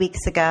a few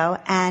weeks ago,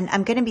 and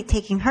I'm going to be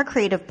taking her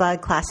Creative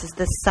Bug classes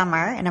this summer,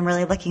 and I'm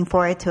really looking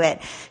forward to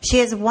it. She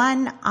has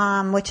one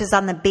which is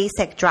on the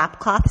basic drop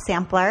cloth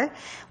sampler,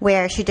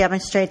 where she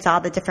demonstrates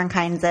all the different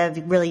kinds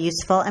of really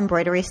useful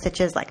embroidery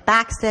stitches like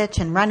backstitch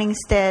and running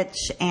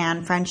stitch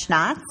and French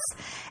knots.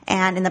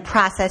 And in the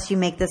process, you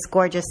make this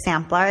gorgeous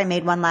sampler. I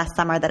made one last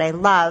summer that I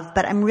love,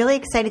 but I'm really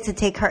excited to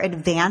take her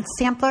advanced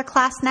sampler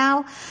class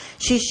now.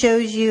 She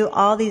shows you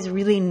all these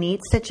really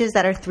neat stitches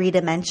that are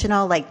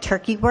three-dimensional, like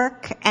turkey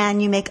work,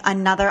 and you make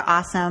another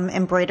awesome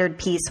embroidered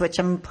piece, which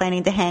I'm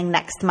planning to hang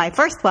next to my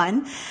first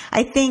one.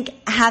 I think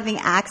having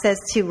access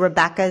to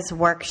Rebecca's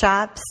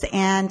workshops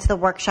and to the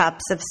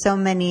workshops of so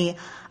many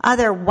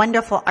other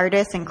wonderful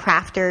artists and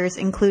crafters,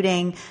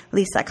 including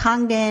Lisa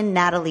Congdon,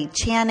 Natalie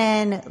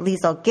Channon,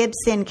 Liesl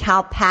Gibson,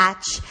 Cal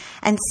Patch,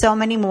 and so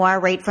many more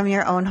right from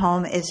your own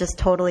home is just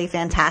totally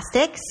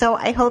fantastic. So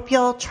I hope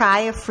you'll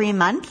try a free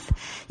month.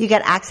 You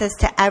get access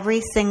to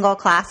every single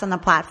class on the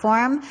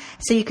platform,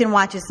 so you can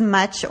watch as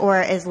much or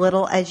as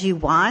little as you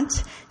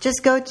want.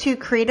 Just go to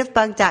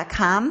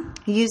creativebug.com,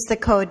 use the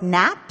code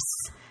NAPS,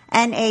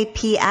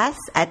 NAPS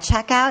at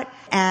checkout,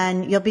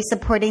 and you'll be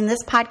supporting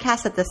this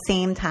podcast at the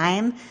same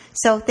time.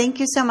 So thank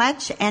you so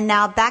much. And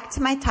now back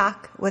to my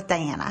talk with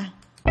Diana.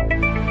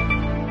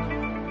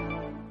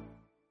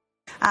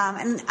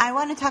 And I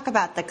want to talk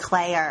about the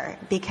Clayer,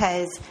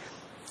 because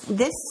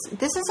this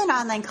is an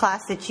online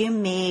class that you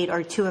made,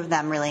 or two of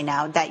them really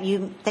now, that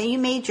you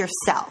made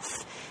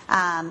yourself.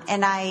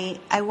 And I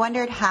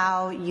wondered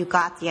how you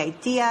got the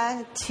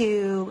idea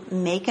to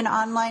make an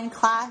online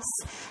class.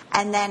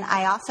 And then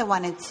I also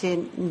wanted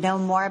to know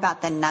more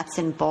about the nuts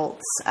and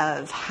bolts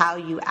of how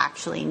you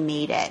actually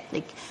made it.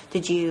 Like,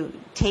 did you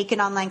take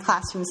an online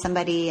class from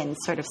somebody and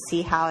sort of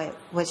see how it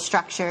was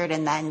structured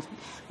and then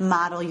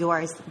model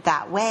yours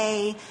that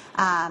way?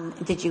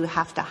 Did you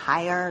have to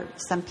hire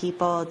some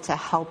people to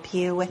help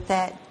you with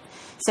it?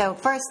 So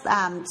first,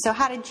 so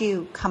how did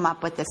you come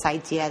up with this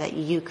idea that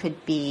you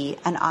could be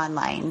an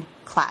online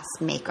class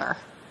maker?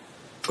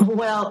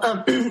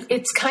 Well,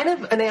 it's kind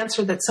of an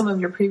answer that some of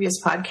your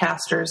previous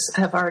podcasters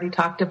have already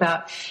talked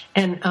about,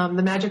 and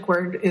the magic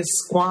word is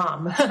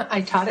squam.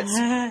 I taught it.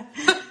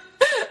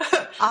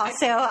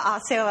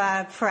 Also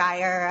a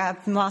prior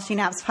Walshy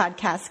Naps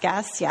podcast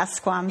guest. Yes,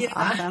 squam's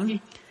awesome.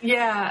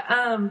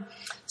 Yeah.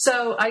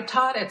 So I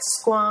taught at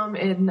Squam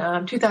in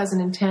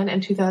 2010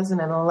 and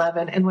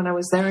 2011. And when I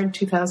was there in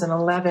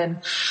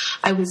 2011,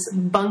 I was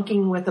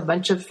bunking with a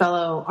bunch of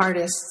fellow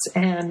artists,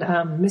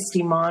 and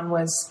Misty Mon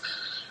was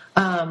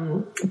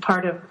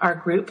part of our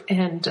group.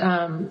 And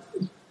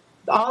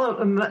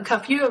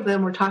a few of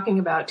them were talking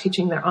about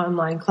teaching their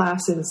online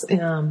classes,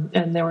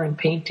 and they were in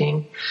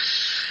painting.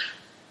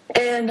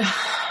 And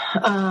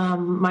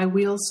the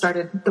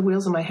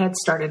wheels in my head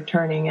started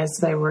turning as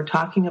they were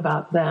talking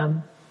about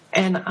them.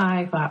 And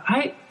I thought,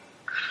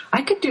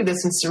 I could do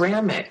this in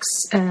ceramics.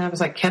 And I was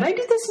like, can I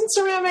do this in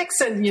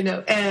ceramics? And,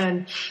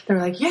 and they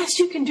were like, yes,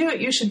 you can do it.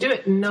 You should do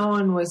it. And no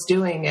one was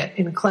doing it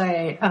in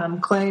clay.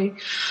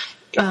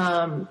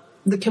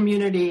 The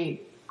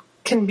community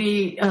can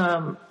be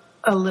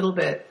a little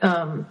bit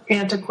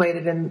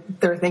antiquated in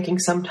their thinking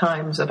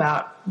sometimes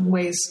about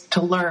ways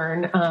to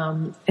learn.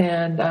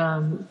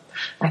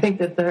 I think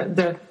that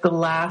they're the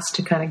last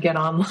to kind of get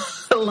on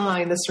the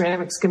line, the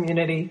ceramics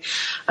community.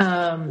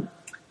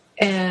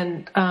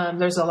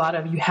 There's a lot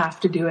of, you have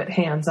to do it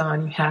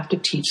hands-on. You have to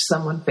teach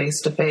someone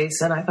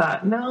face-to-face. And I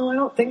thought, no, I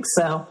don't think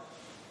so.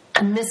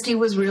 And Misty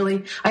was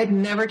I'd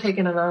never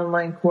taken an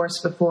online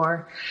course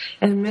before.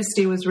 And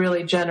Misty was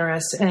really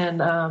generous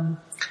and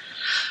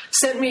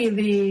sent me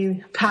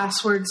the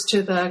passwords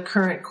to the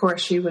current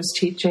course she was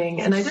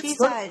teaching. And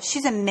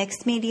she's a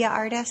mixed media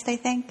artist, I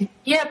think.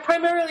 Yeah,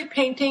 primarily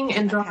painting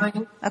and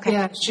drawing. Okay.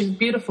 Yeah, she's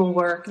beautiful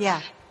work.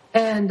 Yeah.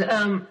 And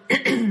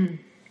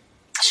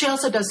she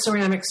also does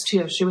ceramics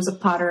too. She was a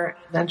potter,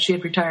 then she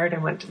had retired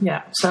and went.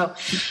 Yeah. So,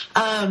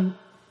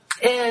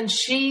 And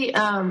she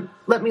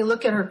let me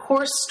look at her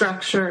course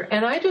structure,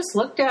 and I just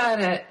looked at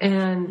it,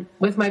 and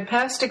with my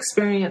past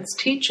experience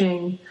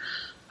teaching,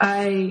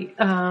 I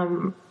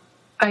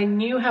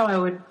knew how I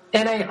would,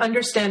 and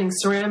understanding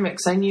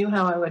ceramics, I knew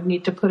how I would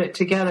need to put it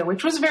together,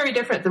 which was very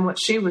different than what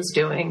she was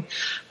doing.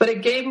 But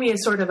it gave me a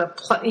sort of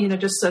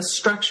just a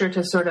structure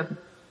to sort of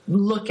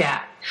look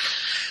at.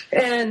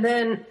 And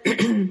then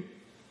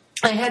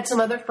I had some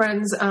other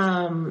friends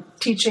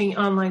teaching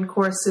online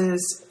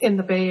courses in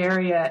the Bay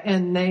Area,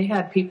 and they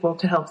had people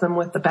to help them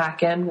with the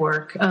back end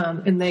work,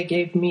 and they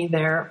gave me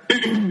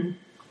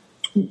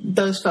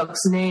those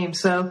folks' names.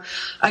 So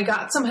I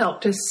got some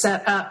help to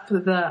set up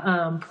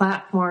the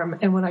platform.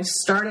 And when I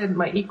started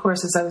my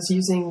e-courses, I was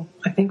using,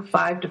 I think,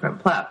 5 different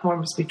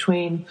platforms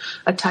between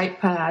a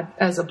TypePad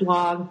as a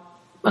blog,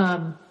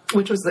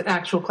 which was the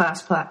actual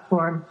class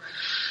platform,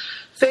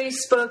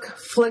 Facebook,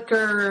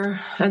 Flickr,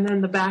 and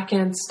then the back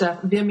end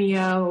stuff,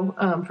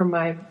 Vimeo for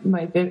my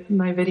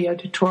video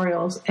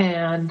tutorials,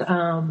 and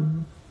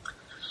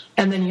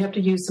then you have to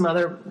use some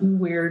other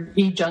weird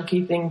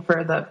e-junkie thing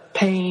for the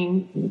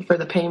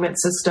payment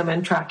system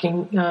and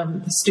tracking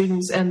the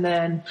students, and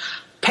then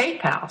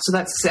PayPal. So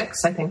that's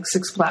 6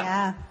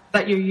 platforms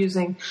that you're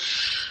using.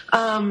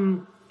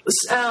 And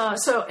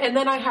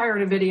then I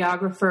hired a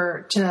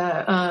videographer to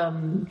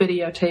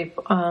videotape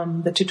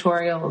the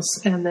tutorials,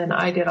 and then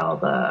I did all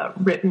the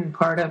written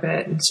part of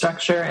it and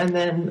structure, and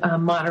then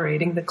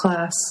moderating the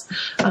class.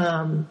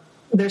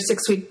 They're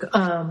 6-week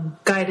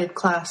guided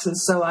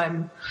classes, so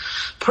I'm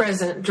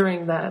present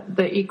during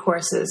the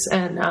e-courses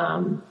and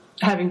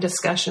having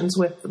discussions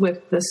with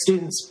the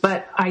students.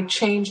 But I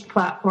changed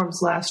platforms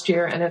last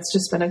year, and it's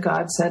just been a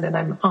godsend, and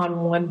I'm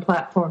on one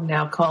platform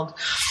now called...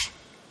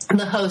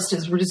 The host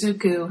is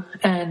Rizuku,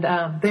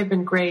 and they've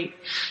been great.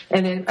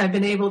 And I've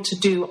been able to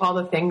do all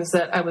the things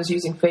that I was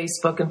using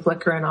Facebook and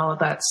Flickr and all of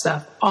that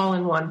stuff all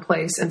in one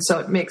place. And so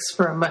it makes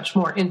for a much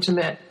more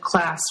intimate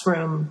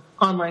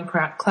online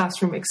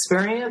classroom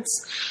experience.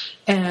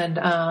 And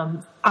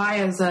I,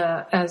 as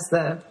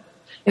the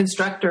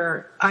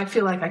instructor, I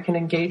feel like I can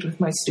engage with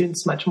my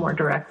students much more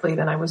directly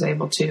than I was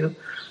able to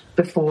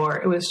before.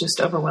 It was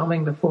just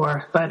overwhelming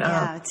before, but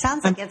yeah, it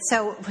sounds like it.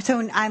 So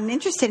I'm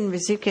interested in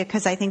Rizuku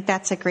because I think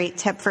that's a great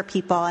tip for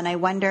people. And I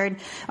wondered,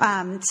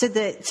 so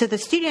the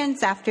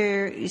students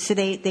after, so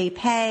they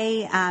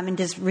pay, and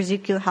does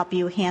Rizuku help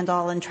you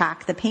handle and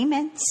track the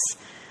payments?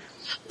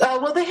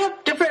 Well, they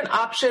have different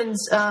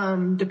options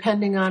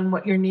depending on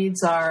what your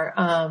needs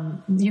are.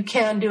 You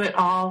can do it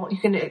all.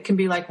 It can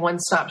be like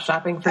one-stop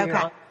shopping for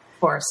your own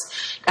course.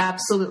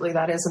 Absolutely,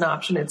 that is an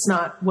option. It's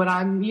not what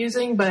I'm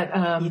using, but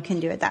you can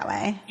do it that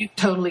way. You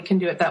totally can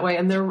do it that way,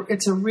 and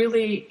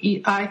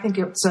I think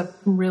it's a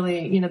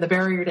really, the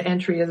barrier to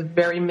entry is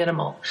very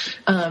minimal.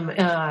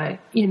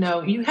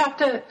 You have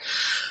to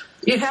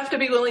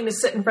be willing to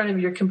sit in front of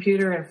your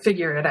computer and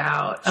figure it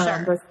out.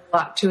 Sure. There's a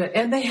lot to it,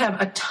 and they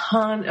have a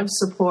ton of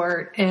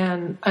support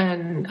and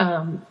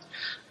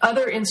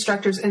other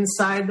instructors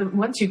inside them.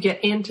 Once you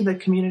get into the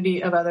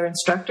community of other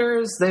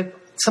instructors,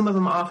 some of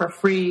them offer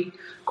free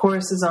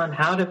courses on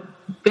how to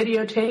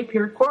videotape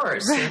your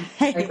course.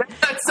 Right.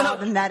 All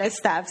the meta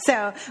stuff.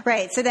 So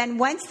then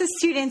once the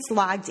student's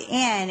logged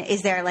in,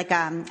 is there like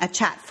a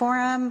chat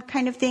forum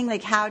kind of thing?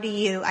 Like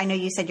I know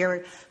you said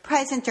you're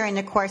present during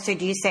the course, or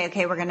do you say,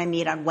 okay, we're going to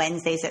meet on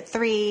Wednesdays at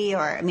 3,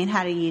 or,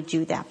 how do you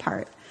do that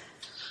part?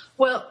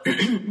 Well,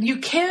 you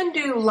can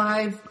do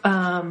live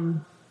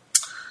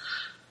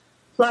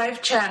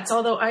chats,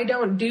 although I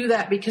don't do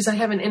that because I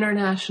have an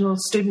international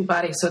student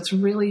body, so it's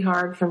really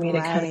hard for me to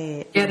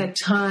kind of get a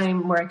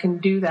time where I can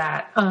do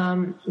that.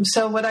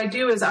 So what I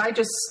do is I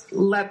just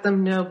let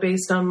them know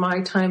based on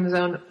my time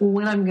zone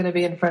when I'm going to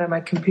be in front of my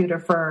computer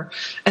for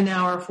an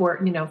hour for,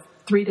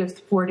 3 to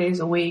 4 days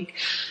a week.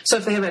 So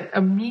if they have an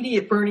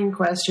immediate burning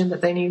question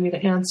that they need me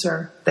to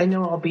answer, they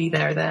know I'll be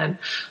there then.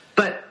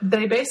 But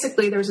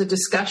there's a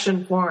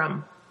discussion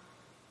forum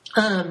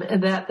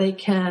that they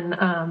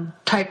can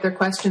type their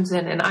questions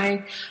in, and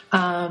I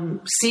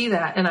see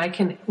that, and I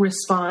can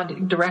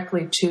respond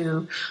directly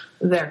to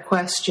their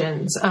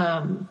questions.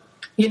 I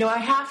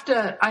have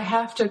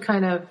to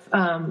kind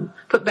of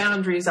put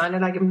boundaries on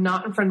it. I'm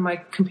not in front of my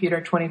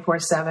computer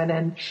 24/7,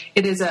 and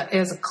it is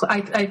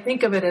I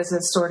think of it as a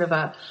sort of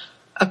a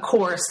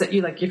course that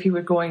you, like if you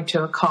were going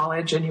to a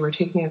college and you were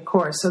taking a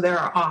course. So there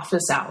are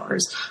office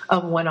hours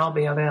of when I'll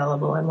be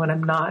available and when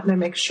I'm not, and I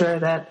make sure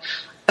that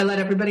I let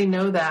everybody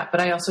know that, but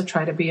I also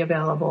try to be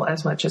available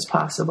as much as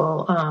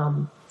possible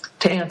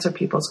to answer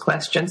people's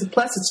questions.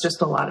 Plus, it's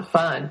just a lot of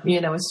fun.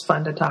 It's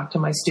fun to talk to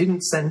my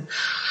students and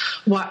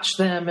watch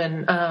them,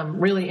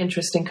 and really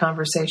interesting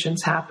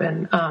conversations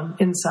happen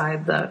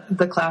inside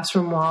the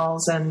classroom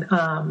walls. And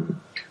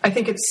I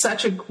think it's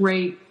such a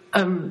great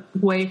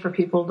way for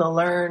people to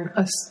learn,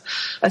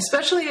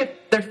 especially if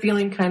they're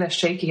feeling kind of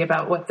shaky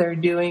about what they're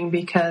doing,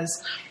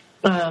 because,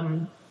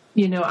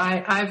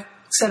 I've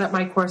set up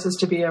my courses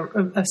to be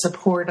a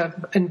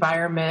supportive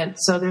environment.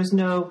 So there's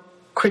no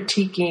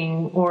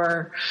critiquing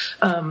or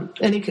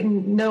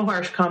no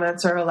harsh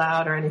comments are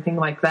allowed or anything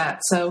like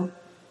that. So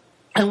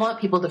I want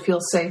people to feel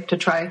safe to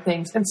try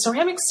things. And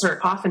ceramics are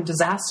often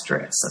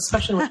disastrous,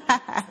 especially when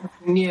it's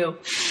something new.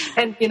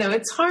 And,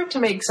 it's hard to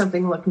make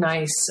something look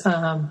nice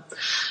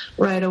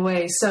right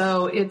away.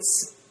 So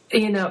it's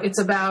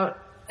about,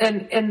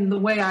 and the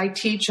way I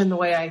teach and the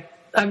way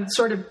I'm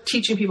sort of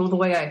teaching people the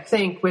way I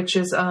think, which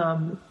is,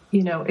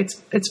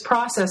 it's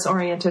process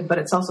oriented, but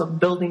it's also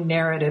building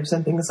narratives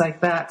and things like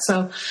that.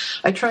 So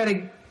I try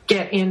to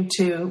get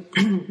into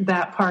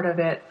that part of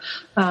it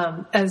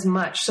as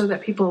much so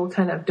that people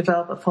kind of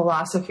develop a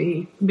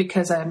philosophy,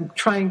 because I'm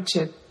trying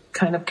to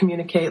kind of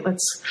communicate,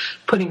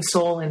 putting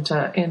soul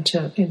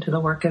into the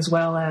work as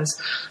well as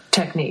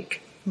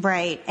technique.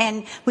 Right.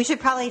 And we should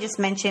probably just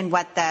mention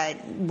what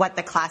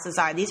the classes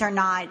are. These are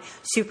not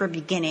super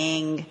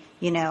beginning,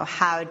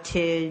 how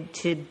to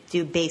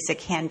do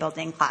basic hand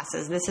building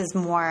classes. This is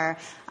more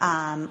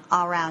all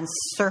around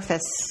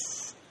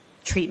surface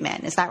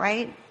treatment. Is that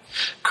right?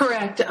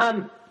 Correct.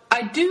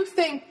 I do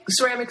think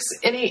ceramics,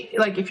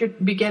 if you're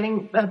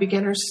beginning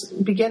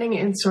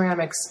in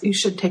ceramics, you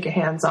should take a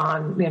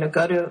hands-on,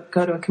 go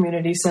to a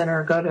community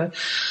center, go to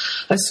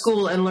a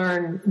school and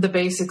learn the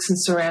basics in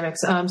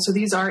ceramics. So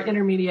these are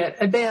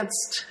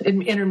advanced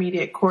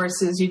intermediate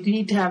courses. You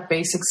need to have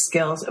basic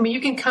skills. I mean,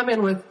 you can come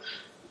in with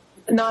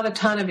not a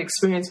ton of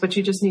experience, but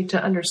you just need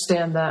to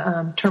understand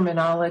the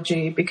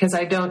terminology, because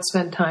I don't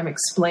spend time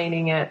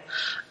explaining it.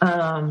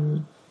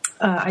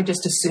 I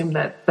just assume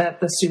that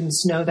the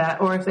students know that,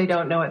 or if they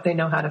don't know it, they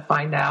know how to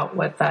find out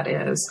what that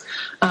is.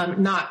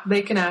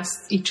 They can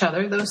ask each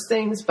other those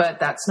things,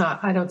 but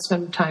I don't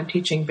spend time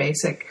teaching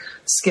basic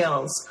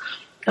skills.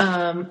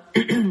 And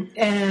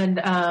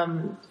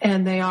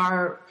they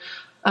are,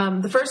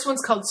 the first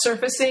one's called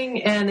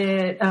surfacing, and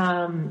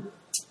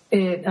it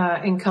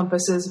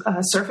encompasses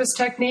surface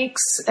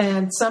techniques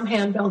and some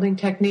hand building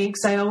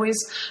techniques. I always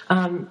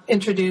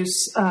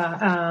introduce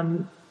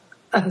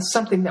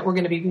something that we're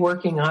going to be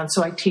working on.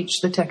 So I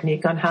teach the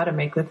technique on how to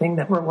make the thing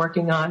that we're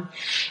working on.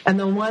 And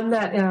the one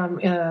that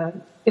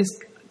is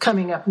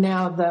coming up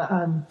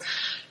now,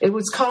 it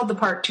was called the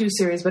Part 2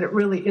 series, but it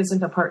really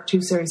isn't a Part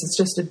 2 series. It's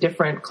just a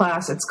different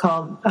class. It's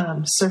called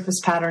Surface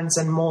Patterns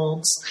and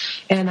Molds.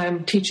 And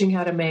I'm teaching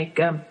how to make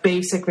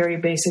very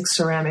basic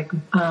ceramic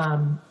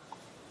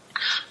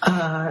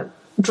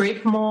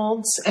drape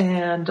molds.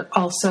 And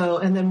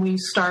then we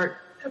start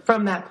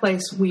from that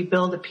place. We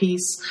build a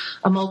piece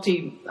that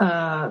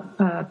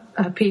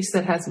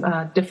has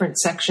different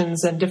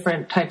sections and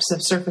different types of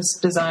surface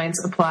designs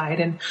applied,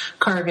 and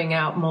carving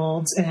out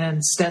molds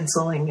and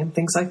stenciling and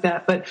things like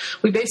that. But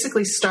we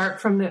basically start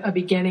from a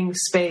beginning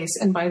space,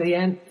 and by the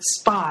end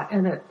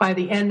by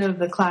the end of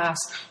the class,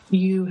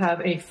 you have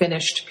a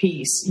finished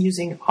piece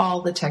using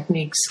all the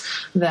techniques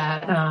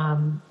that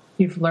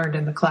you've learned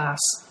in the class.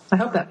 I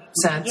hope that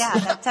makes sense. Yeah,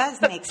 that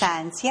does make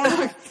sense.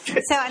 Yeah.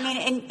 So, I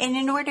mean,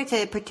 in order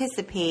to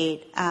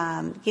participate,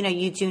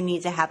 you do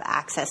need to have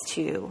access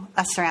to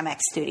a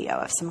ceramic studio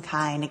of some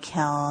kind, a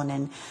kiln,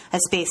 and a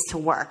space to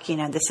work.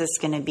 This is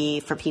going to be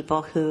for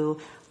people who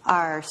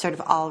are sort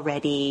of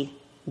already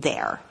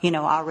there,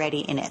 already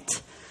in it.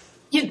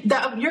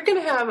 You're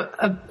going to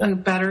have a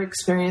better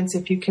experience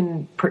if you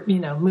can,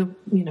 move,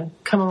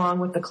 come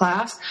along with the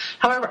class.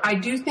 However, I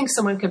do think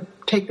someone could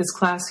take this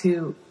class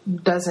who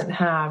doesn't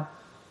have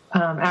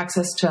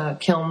access to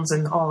kilns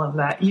and all of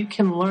that. You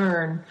can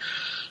learn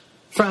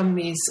from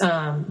these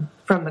from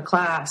the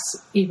class,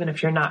 even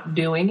if you're not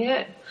doing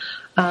it.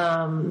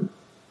 And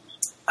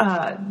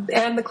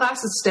the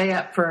classes stay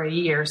up for a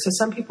year, so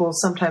some people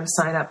sometimes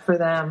sign up for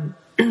them.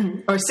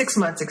 Or 6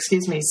 months,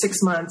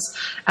 6 months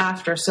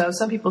after. So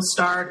some people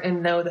start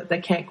and know that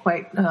they can't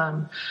quite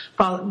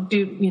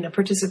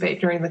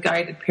participate during the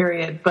guided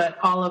period, but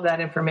all of that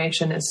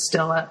information is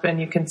still up, and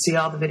you can see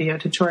all the video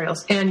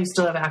tutorials, and you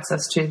still have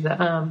access to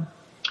the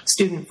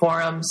student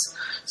forums.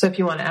 So if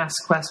you want to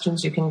ask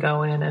questions, you can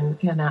go in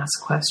and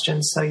ask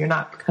questions, so you're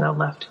not kind of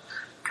left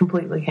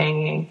completely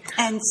hanging.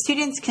 And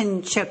students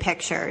can show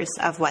pictures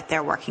of what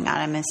they're working on,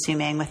 I'm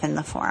assuming, within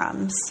the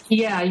forums.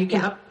 Yeah, you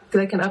can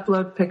they can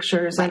upload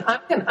pictures, and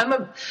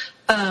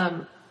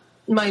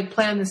my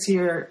plan this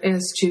year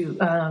is to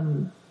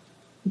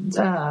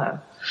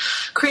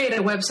create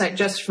a website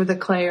just for the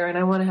clayer, and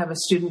I want to have a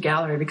student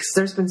gallery, because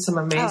there's been some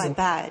amazing.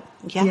 Oh, I bet.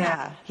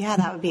 Yeah,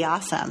 that would be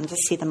awesome to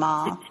see them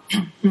all.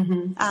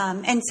 Mm-hmm.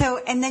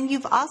 And then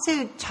you've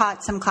also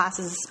taught some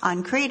classes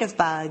on Creative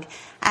Bug,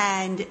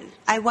 and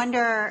I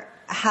wonder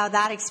how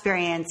that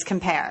experience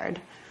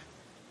compared.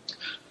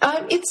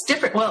 It's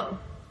different. Well,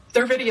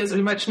 their videos are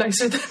much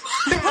nicer than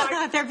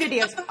mine. Their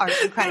videos are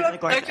incredibly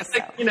gorgeous.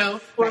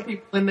 Four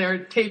people in there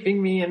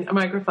taping me, and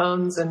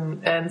microphones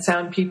and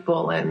sound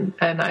people, and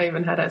I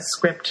even had a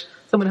script,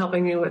 someone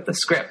helping me with the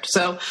script.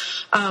 So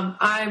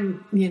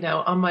I'm,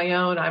 on my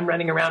own. I'm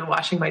running around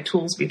washing my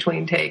tools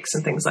between takes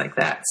and things like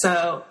that.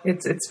 So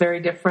it's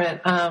very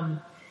different.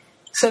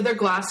 So they're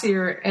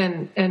glossier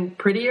and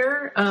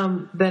prettier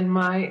than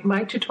my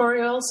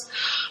tutorials,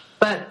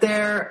 but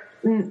they're.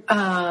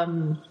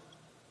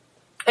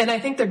 And I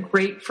think they're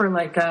great for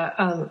like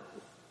a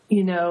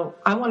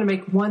I want to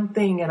make one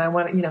thing and I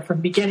want to,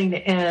 from beginning to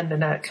end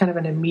and a kind of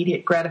an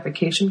immediate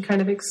gratification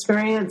kind of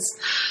experience.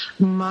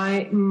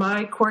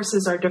 My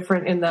courses are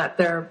different in that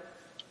they're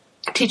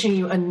teaching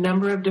you a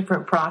number of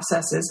different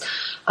processes.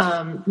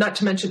 Not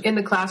to mention in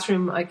the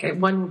classroom, like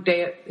one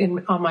day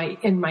in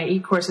my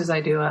e-courses, I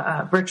do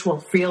a virtual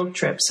field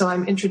trip. So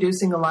I'm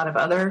introducing a lot of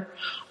other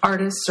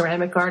artists,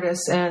 ceramic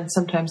artists, and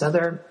sometimes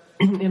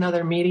in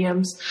other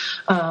mediums.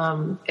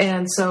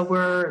 And so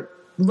we're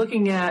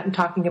looking at and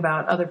talking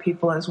about other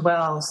people as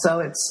well. So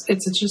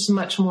it's just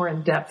much more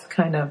in-depth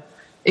kind of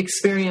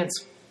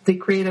experience. The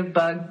Creative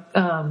Bug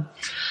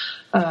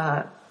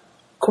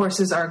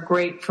courses are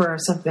great for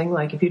something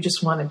like if you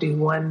just want to do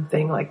one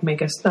thing, like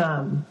make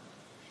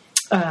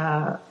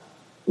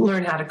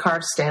learn how to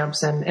carve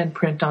stamps and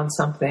print on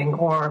something,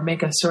 or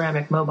make a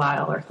ceramic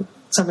mobile or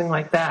something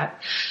like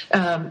that.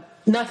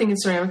 Nothing in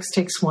ceramics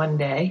takes one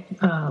day,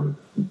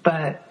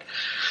 but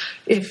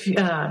if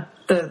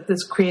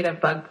this Creative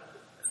Bug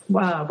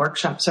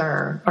workshops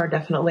are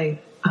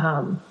definitely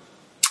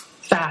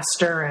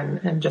faster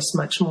and just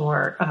much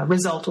more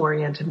result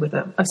oriented with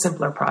a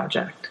simpler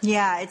project.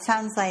 Yeah, it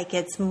sounds like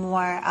it's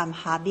more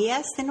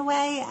hobbyist in a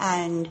way,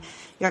 and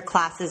your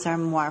classes are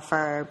more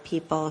for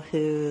people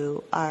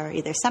who are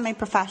either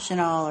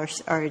semi-professional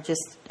or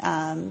just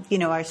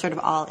are sort of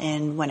all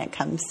in when it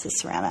comes to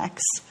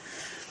ceramics.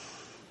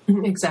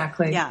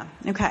 Exactly. Yeah.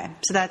 Okay.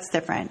 So that's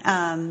different.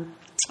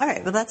 All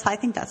right. Well, I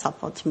think that's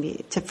helpful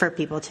for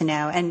people to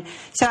know. And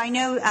so I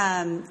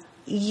know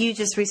you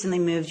just recently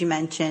moved. You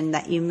mentioned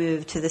that you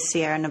moved to the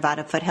Sierra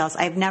Nevada foothills.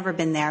 I've never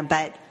been there,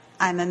 but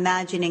I'm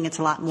imagining it's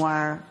a lot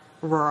more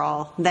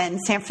rural than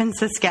San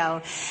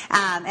Francisco.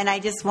 And I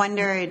just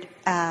wondered,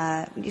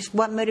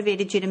 what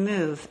motivated you to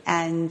move?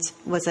 And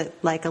was it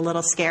like a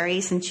little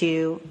scary since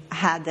you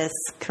had this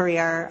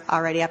career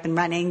already up and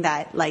running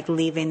that like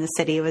leaving the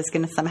city was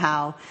going to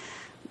somehow,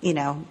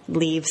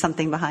 leave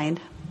something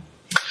behind?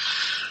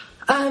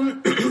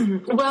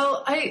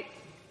 Well, I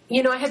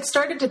had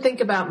started to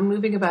think about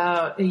moving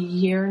about a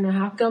year and a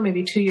half ago,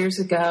 maybe 2 years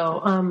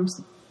ago.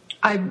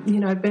 I've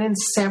been in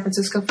San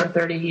Francisco for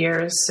 30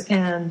 years,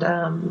 and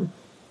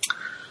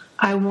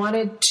I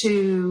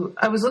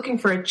was looking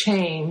for a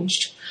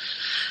change.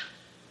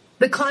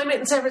 The climate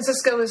in San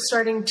Francisco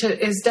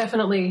is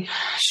definitely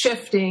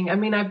shifting. I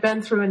mean, I've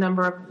been through a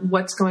number of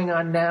what's going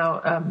on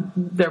now.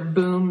 There are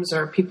booms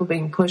or people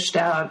being pushed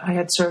out. I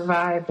had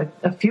survived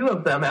a few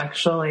of them,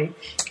 actually,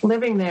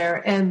 living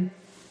there. And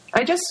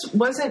I just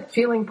wasn't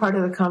feeling part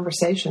of the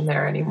conversation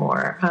there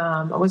anymore.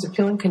 I wasn't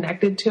feeling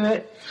connected to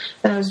it.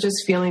 And I was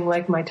just feeling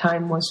like my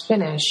time was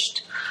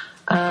finished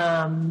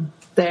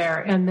there.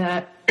 And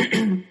that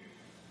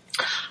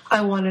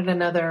I wanted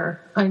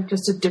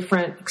just a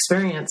different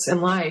experience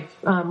in life,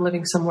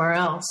 living somewhere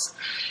else.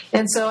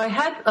 And so I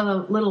had a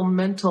little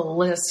mental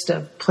list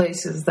of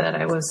places that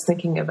I was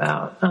thinking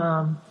about,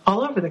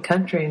 all over the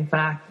country, in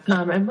fact.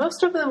 And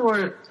most of them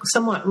were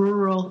somewhat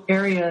rural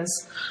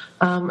areas,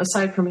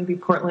 aside from maybe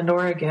Portland,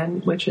 Oregon,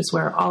 which is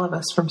where all of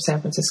us from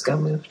San Francisco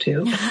moved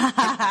to.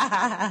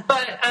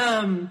 But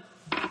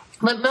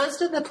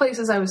most of the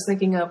places I was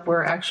thinking of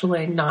were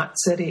actually not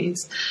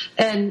cities.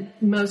 And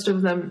most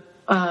of them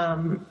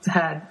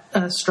had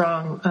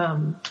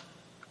strong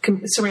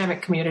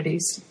ceramic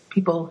communities,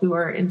 people who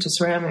are into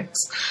ceramics.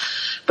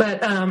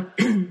 But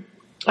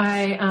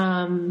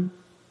I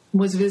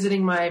was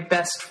visiting my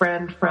best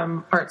friend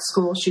from art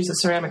school. She's a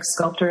ceramic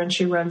sculptor, and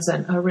she runs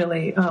a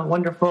really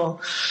wonderful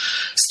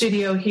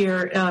studio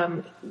here.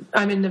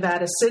 I'm in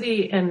Nevada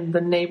City, and the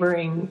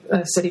neighboring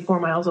city 4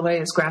 miles away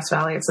is Grass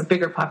Valley. It's a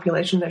bigger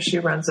population there. She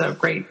runs a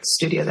great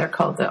studio there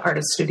called the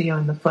Artist Studio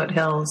in the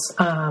Foothills.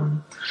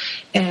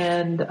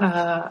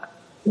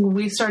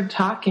 We started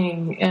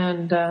talking,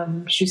 and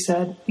she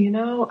said,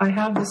 I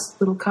have this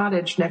little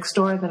cottage next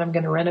door that I'm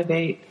going to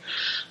renovate.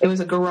 It was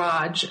a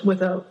garage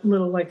with a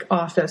little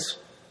office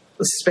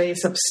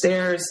space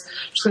upstairs.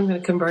 She's going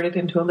to convert it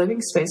into a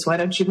living space. Why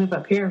don't you move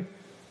up here?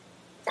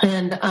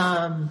 And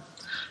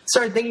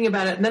started thinking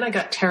about it, and then I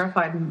got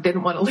terrified and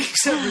didn't want to leave.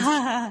 So it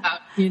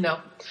was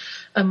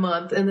a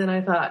month. And then I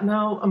thought,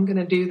 no, I'm going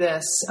to do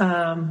this.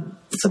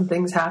 Some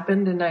things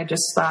happened, and I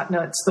just thought,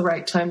 no, it's the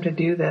right time to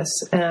do this.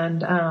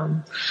 And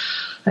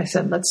I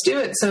said, let's do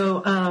it.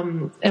 So,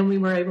 and we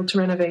were able to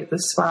renovate the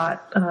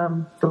spot,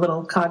 the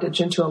little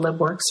cottage, into a live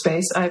work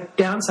space. I've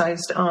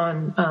downsized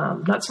on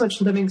not so much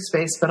living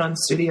space, but on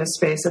studio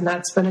space, and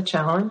that's been a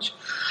challenge.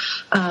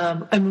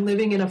 I'm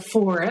living in a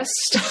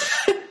forest.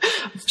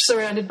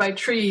 Surrounded by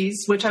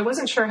trees, which I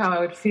wasn't sure how I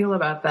would feel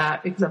about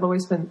that, because I've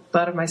always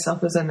thought of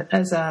myself as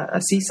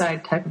a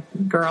seaside type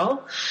of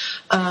girl.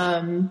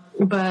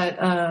 But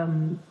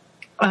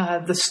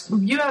the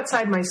view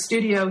outside my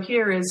studio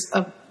here is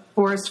a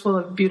forest full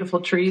of beautiful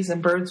trees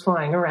and birds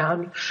flying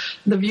around.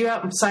 The view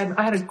outside,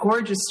 I had a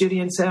gorgeous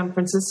studio in San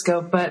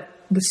Francisco, but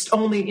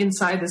only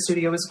inside the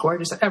studio was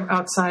gorgeous.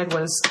 Outside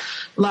was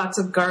lots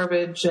of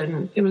garbage,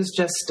 and it was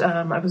just,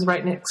 I was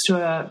right next to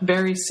a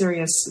very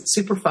serious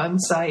Superfund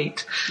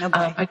site. Oh,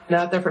 boy. I'd been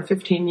out there for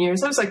 15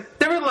 years. I was like,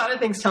 there were a lot of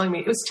things telling me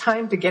it was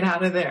time to get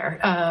out of there.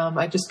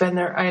 I'd just been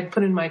there. I had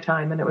put in my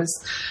time, and it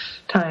was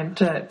time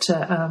to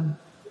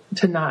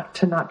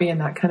not be in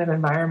that kind of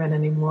environment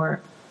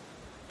anymore.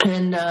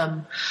 And,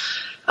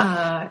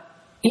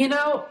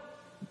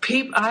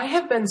 I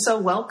have been so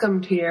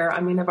welcomed here.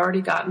 I mean, I've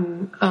already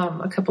gotten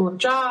a couple of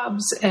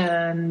jobs,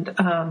 and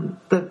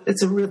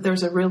there's a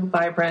real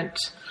vibrant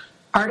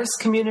artist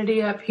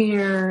community up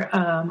here.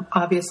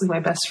 Obviously, my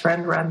best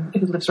friend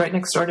who lives right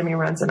next door to me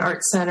runs an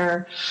art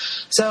center.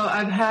 So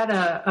I've had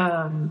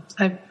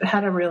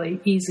a really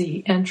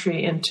easy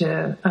entry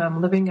into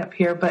living up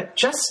here.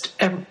 But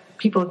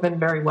people have been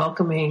very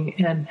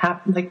welcoming and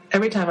happy. Like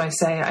every time I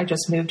say I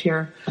just moved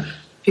here,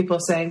 people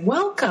say,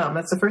 welcome.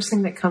 That's the first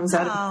thing that comes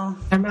out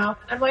of their mouth.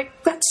 I'm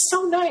like, that's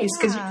so nice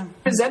because you're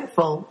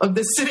resentful of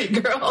this city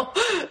girl.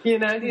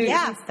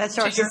 That's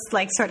just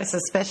like sort of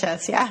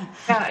suspicious. Yeah.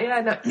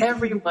 Yeah. No,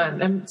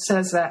 everyone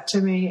says that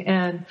to me.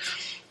 And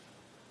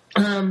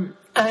I'm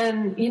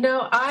in,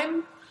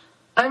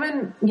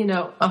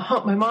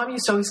 my mom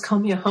used to always call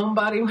me a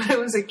homebody when I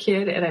was a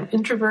kid, and I'm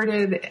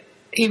introverted,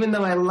 even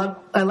though I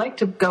like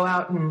to go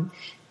out and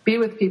be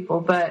with people,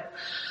 but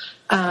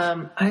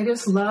I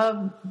just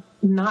love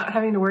not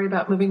having to worry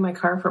about moving my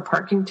car for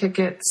parking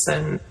tickets.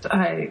 And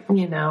I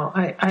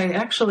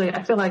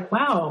feel like,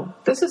 wow,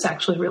 this is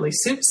actually really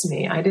suits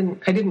me. I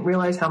didn't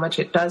realize how much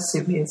it does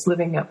suit me. It's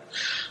living up,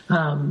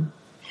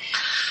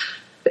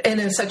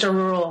 in such a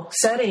rural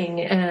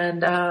setting.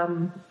 And,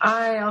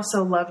 I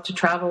also love to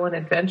travel and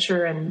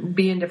adventure and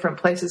be in different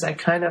places. I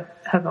kind of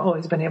have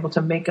always been able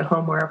to make a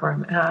home wherever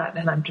I'm at.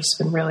 And I've just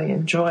been really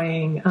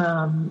enjoying,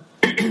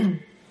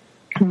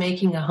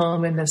 making a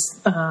home in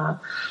this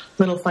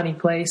little funny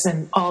place,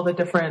 and all the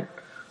different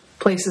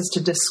places to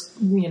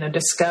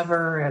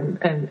discover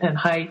and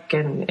hike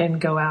and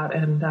go out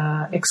and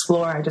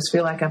explore. I just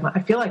feel like I'm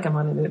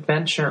on an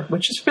adventure,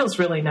 which just feels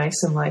really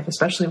nice in life,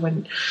 especially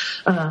when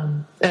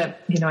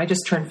I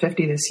just turned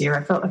 50 this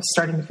year. I'm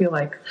starting to feel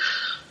like,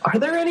 are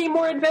there any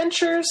more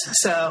adventures?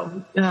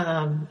 So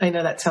I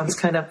know that sounds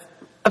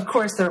of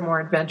course, there are more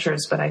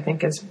adventures, but I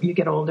think as you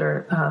get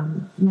older,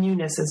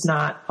 newness is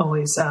not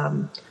always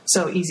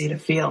so easy to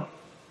feel.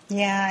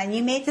 Yeah, and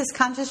you made this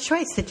conscious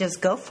choice to just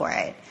go for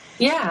it.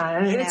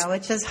 Yeah.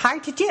 Which is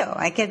hard to do.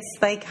 Like, it's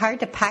like hard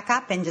to pack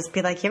up and just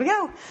be like, here we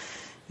go.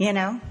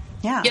 Yeah.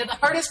 Yeah, the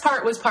hardest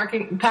part was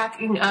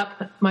packing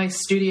up my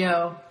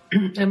studio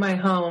and my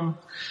home.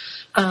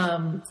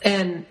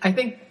 And I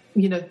think,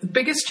 the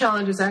biggest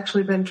challenge has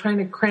actually been trying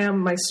to cram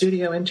my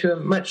studio into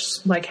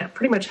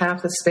pretty much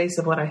half the space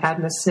of what I had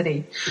in the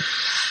city.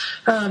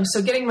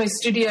 So getting my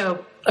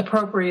studio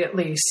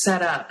appropriately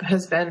set up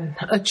has been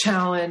a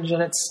challenge,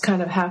 and it's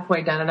kind of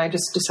halfway done. And I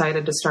just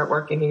decided to start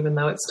working, even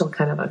though it's still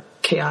kind of a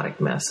chaotic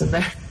mess in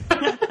there.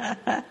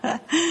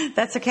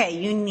 That's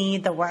okay. You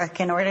need the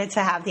work in order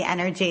to have the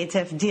energy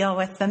to deal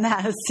with the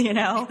mess,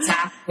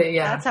 Exactly,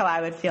 yeah. That's how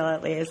I would feel,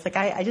 at least. Like,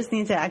 I just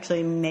need to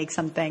actually make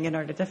something in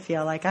order to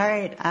feel like, all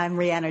right, I'm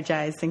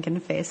re-energized and can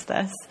face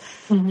this.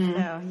 Mm-hmm.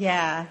 So,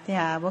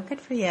 yeah. Well, good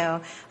for you.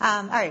 All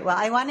right. Well,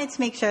 I wanted to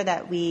make sure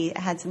that we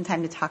had some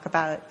time to talk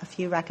about a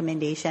few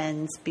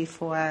recommendations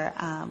before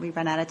we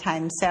run out of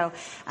time. So,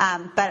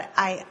 but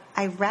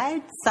I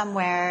read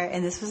somewhere,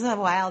 and this was a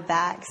while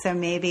back, so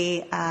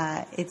maybe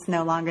it's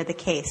no longer the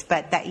case,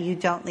 but that you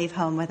don't leave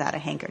home without a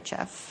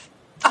handkerchief.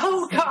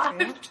 Oh,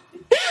 God.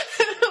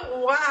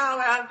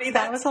 Wow, Abby.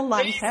 That was a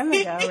long time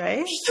ago,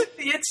 right?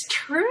 It's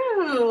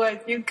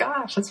true.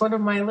 Gosh, that's one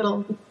of my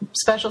little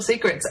special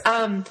secrets.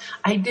 I'm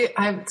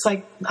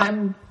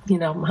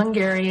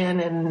Hungarian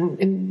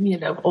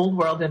and old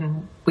world,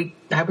 and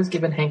I was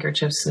given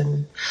handkerchiefs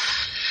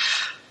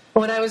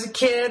when I was a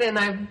kid, and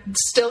I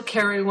still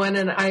carry one.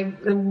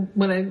 And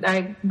when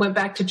I went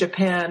back to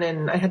Japan,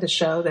 and I had a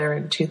show there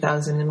in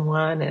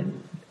 2001,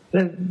 and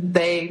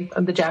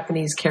the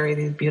Japanese carry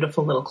these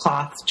beautiful little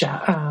cloth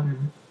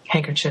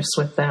handkerchiefs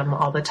with them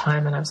all the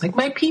time, and I was like,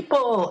 my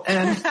people.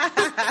 And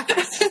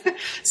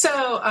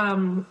so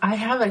I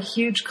have a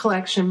huge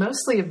collection,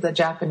 mostly of the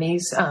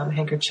Japanese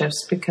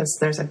handkerchiefs, because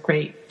there's a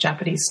great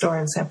Japanese store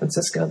in San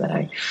Francisco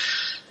that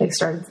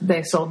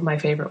they sold my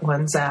favorite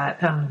ones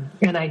at,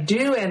 and I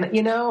do. And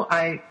when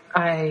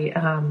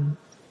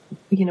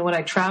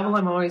I travel,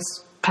 I'm always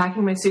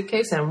packing my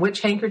suitcase and which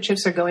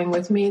handkerchiefs are going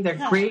with me.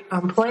 They're great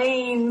on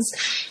planes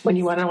when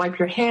you want to wipe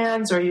your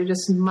hands, or you're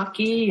just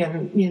mucky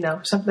and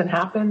something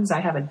happens. I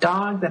have a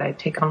dog that I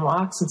take on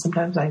walks, and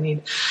sometimes I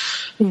need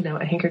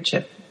a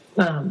handkerchief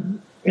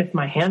if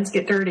my hands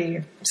get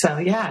dirty. So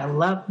yeah, I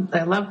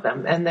love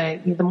them, and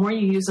the more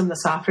you use them, the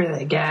softer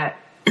they get.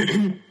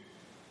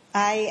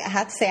 I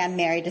have to say I'm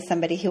married to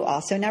somebody who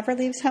also never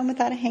leaves home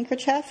without a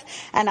handkerchief,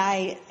 and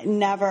I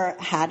never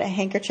had a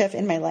handkerchief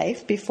in my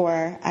life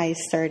before I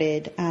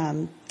started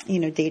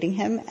dating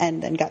him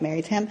and then got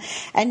married to him.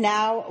 And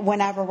now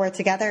whenever we're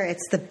together,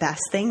 it's the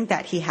best thing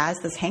that he has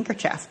this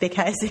handkerchief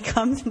because it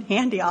comes in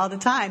handy all the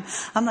time.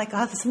 I'm like,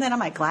 oh, there's something on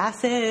my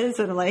glasses,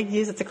 and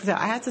use it so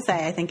I have to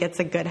say, I think it's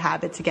a good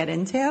habit to get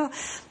into.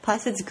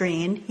 Plus it's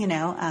green,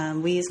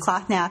 we use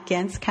cloth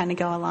napkins, kind of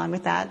go along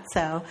with that.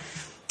 So,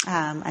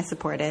 I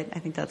support it. I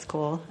think that's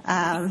cool.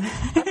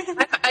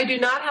 I do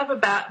not have a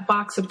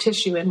box of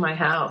tissue in my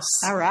house.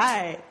 All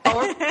right.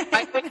 Or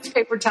I don't use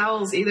paper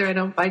towels either. I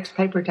don't buy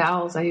paper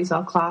towels. I use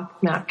all cloth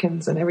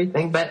napkins and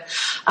everything. But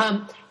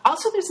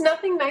also, there's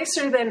nothing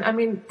nicer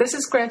than, this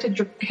is granted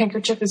your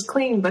handkerchief is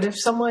clean, but if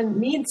someone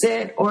needs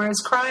it or is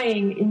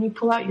crying and you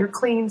pull out your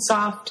clean,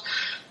 soft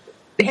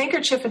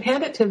handkerchief and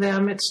hand it to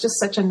them, it's just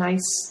such a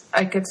nice,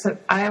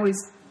 I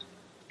always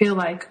feel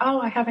like, oh,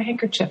 I have a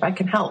handkerchief, I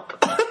can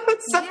help.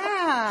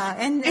 Yeah,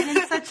 and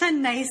in such a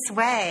nice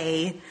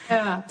way.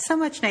 Yeah. So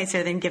much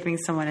nicer than giving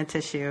someone a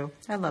tissue.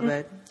 I love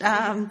it.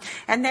 And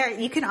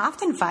you can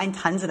often find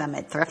tons of them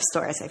at thrift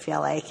stores, I feel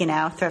like,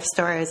 thrift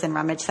stores and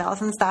rummage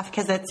sales and stuff,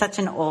 because it's such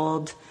an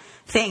old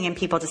thing and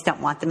people just don't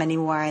want them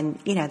anymore. And,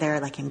 they're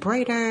like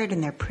embroidered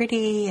and they're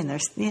pretty and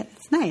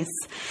it's nice.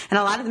 And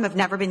a lot of them have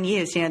never been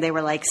used. They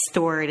were like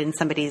stored in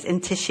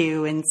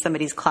tissue in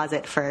somebody's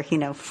closet for,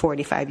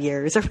 45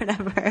 years or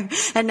whatever.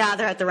 And now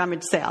they're at the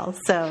rummage sale.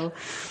 So.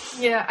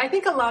 Yeah, I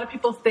think a lot of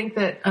people think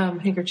that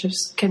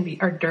handkerchiefs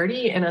are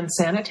dirty and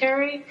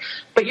unsanitary,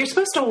 but you're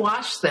supposed to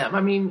wash them.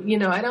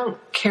 I don't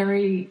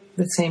carry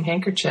the same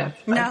handkerchief.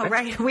 No,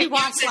 right. We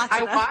wash lots of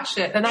them. I wash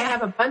it, and I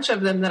have a bunch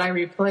of them that I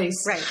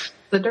replace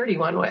the dirty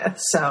one with.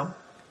 So,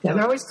 yeah,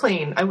 they're always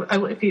clean.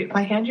 If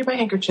I hand you my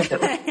handkerchief,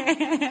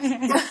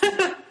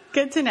 it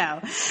Good to know.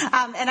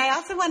 And I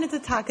also wanted to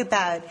talk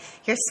about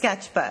your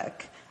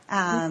sketchbook.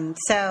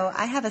 So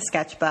I have a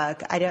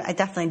sketchbook. I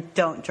definitely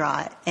don't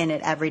draw in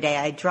it every day.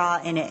 I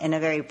draw in it in a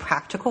very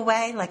practical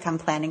way, like I'm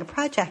planning a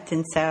project.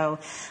 And so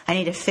I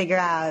need to figure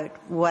out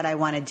what I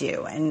want to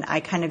do. And I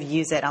kind of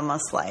use it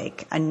almost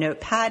like a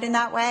notepad in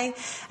that way.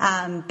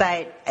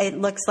 But it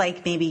looks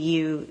like maybe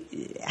you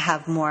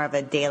have more of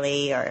a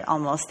daily or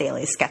almost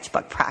daily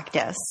sketchbook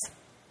practice.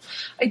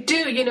 I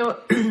do.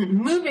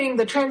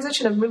 The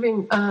transition of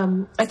moving,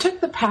 I took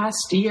the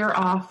past year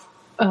off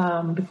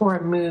before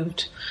I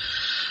moved.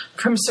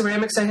 From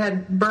ceramics, I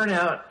had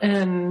burnout,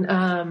 and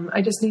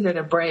I just needed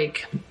a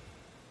break.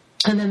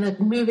 And then the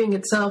moving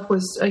itself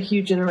was a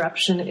huge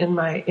interruption in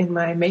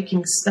my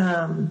making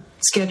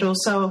schedule.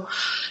 So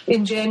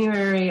in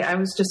January, I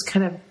was just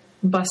kind of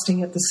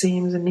busting at the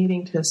seams and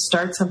needing to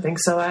start something.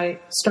 So I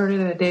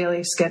started a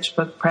daily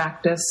sketchbook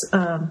practice.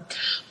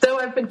 Though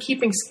I've been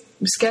keeping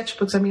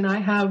sketchbooks, I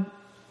have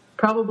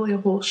probably a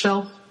whole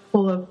shelf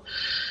full of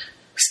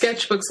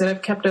sketchbooks that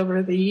I've kept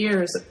over the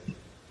years.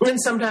 And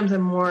sometimes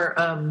I'm more,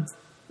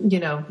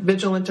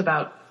 vigilant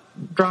about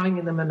drawing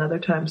in them, and other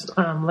times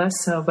less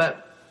so.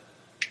 But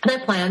I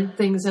plan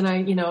things, and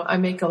I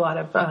make a lot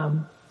of.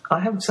 I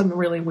have some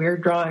really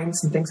weird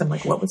drawings and things. I'm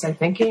like, what was I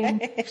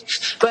thinking?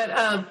 But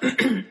I've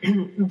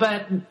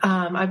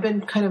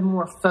been kind of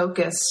more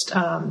focused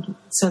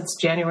since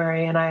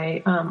January, and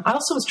I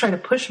also was trying to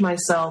push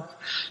myself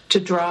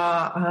to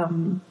draw.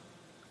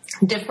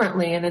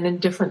 Differently and in a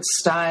different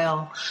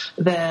style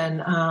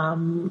than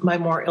my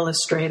more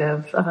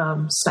illustrative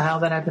style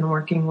that I've been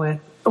working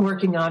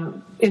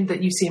on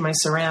that you see in my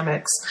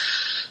ceramics.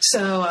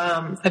 So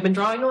I've been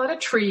drawing a lot of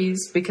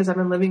trees because I've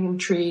been living in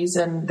trees,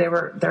 and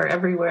they're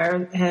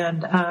everywhere,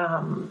 and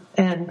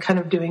kind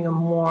of doing a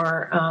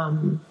more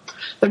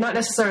they're not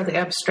necessarily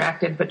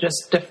abstracted, but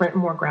just different,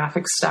 more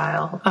graphic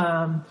style.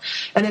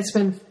 And it's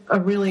been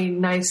a really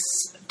nice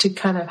to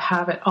kind of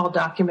have it all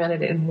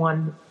documented in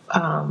one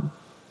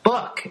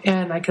book,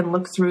 and I can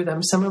look through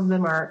them. Some of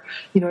them are,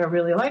 I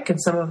really like,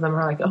 and some of them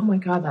are like, oh my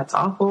God, that's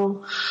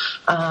awful.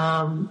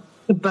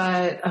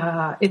 But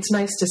it's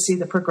nice to see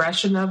the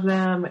progression of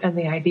them and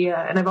the idea.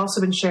 And I've also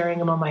been sharing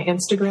them on my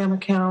Instagram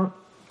account.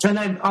 And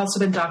I've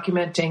also been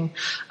documenting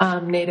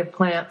native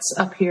plants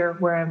up here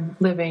where I'm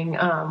living,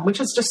 which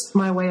is just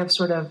my way of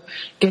sort of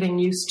getting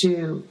used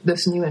to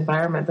this new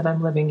environment that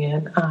I'm living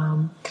in.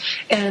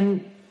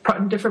 And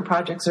different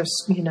projects are,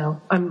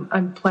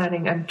 I'm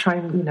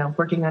trying,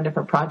 working on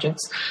different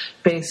projects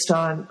based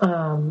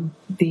on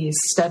these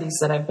studies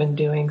that I've been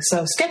doing.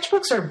 So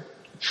sketchbooks are,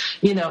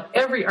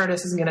 every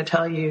artist is going to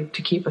tell you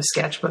to keep a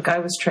sketchbook. I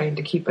was trained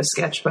to keep a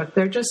sketchbook.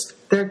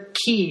 They're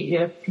key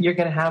if you're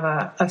going to have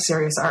a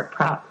serious art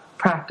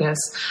practice.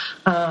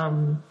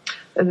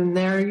 And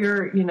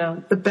they're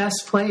the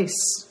best place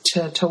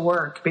to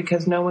work,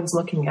 because no one's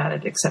looking at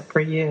it except for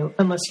you,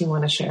 unless you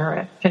want to share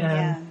it. And,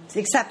 yeah.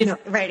 Except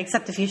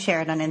if you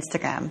share it on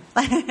Instagram.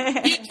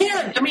 You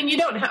can. You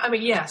don't have,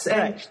 yes. And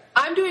right.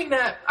 I'm doing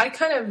that. I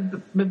kind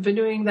of been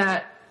doing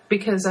that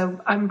because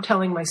I'm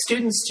telling my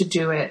students to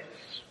do it.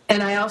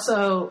 And I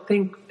also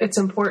think it's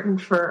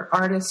important for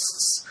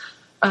artists.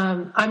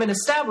 I'm an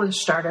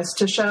established artist,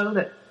 to show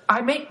that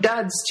I make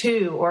duds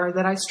too, or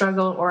that I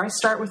struggle, or I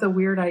start with a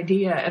weird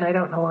idea and I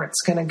don't know where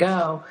it's going to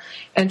go,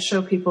 and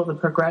show people the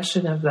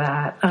progression of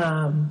that.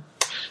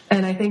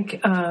 And I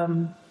think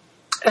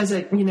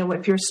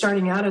if you're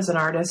starting out as an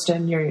artist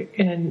and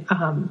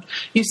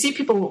you see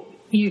people,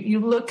 you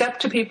look up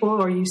to people,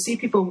 or you see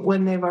people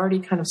when they've already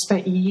kind of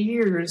spent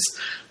years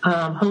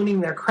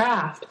honing their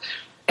craft,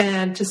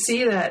 and to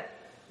see that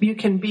you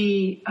can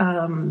be,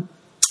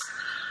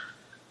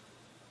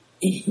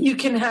 you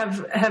can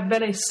have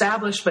been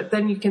established, but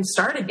then you can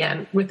start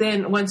again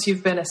once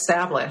you've been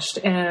established,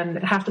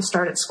 and have to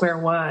start at square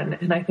one.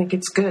 And I think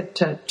it's good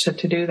to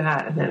do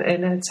that,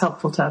 and it's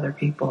helpful to other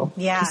people.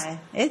 Yeah,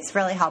 it's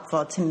really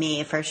helpful to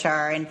me for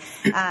sure. And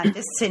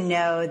just to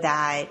know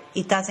that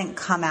it doesn't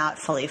come out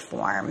fully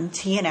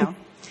formed,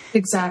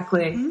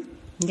 Exactly. Mm-hmm.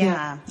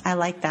 Yeah, I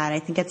like that. I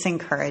think it's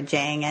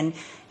encouraging. And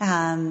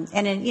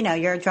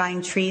you're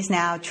drawing trees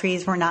now.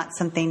 Trees were not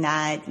something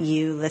that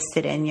you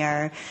listed in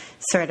your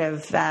sort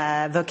of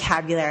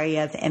vocabulary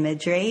of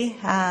imagery.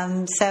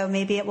 So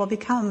maybe it will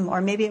become, or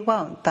maybe it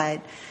won't,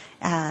 but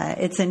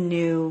it's a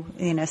new,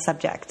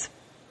 subject.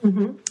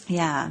 Mm-hmm.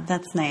 Yeah,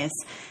 that's nice.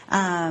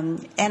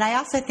 And I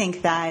also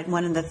think that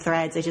one of the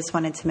threads I just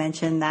wanted to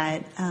mention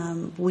that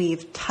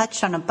we've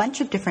touched on a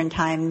bunch of different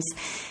times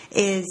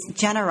is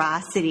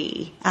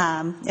generosity.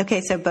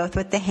 So both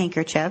with the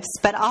handkerchiefs,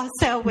 but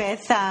also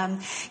with,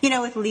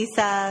 with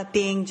Lisa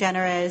being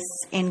generous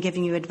in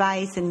giving you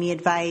advice and me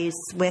advice,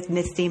 with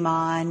Misty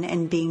Mon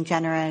and being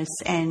generous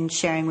and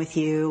sharing with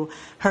you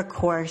her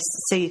course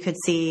so you could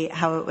see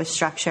how it was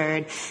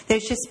structured.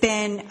 There's just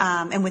been,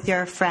 and with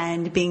your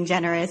friend being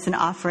generous and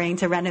offering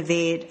to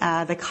renovate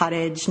the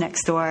cottage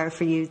next door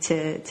for you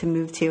to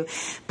move to.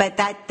 But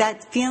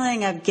that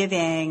feeling of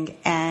giving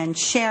and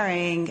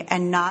sharing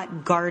and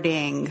not guarding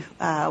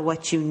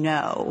what you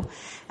know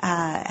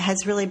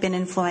has really been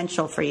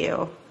influential for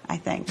you, I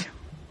think.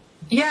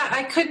 Yeah,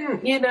 I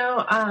couldn't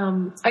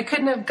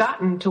have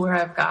gotten to where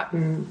I've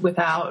gotten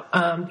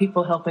without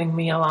people helping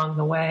me along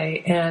the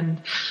way.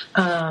 And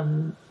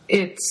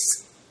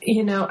it's,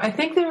 I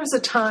think there was a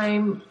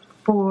time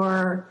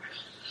for,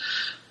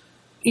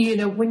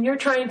 when you're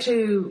trying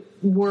to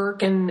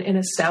work and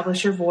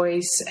establish your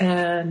voice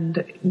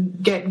and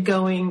get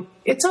going,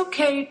 it's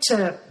okay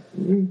to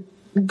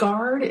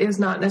guard is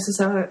not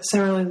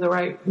necessarily the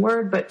right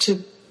word, but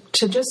to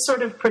just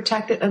sort of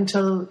protect it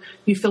until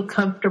you feel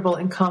comfortable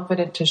and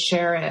confident to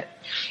share it.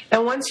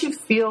 And once you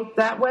feel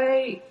that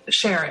way,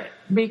 share it,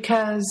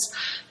 because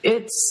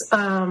it's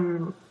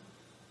so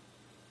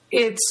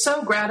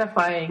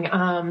gratifying.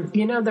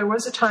 There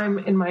was a time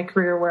in my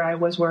career where I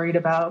was worried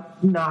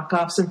about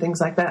knockoffs and things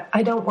like that.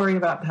 I don't worry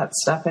about that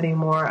stuff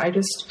anymore.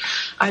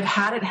 I've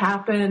had it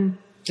happen.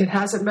 It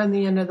hasn't been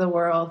the end of the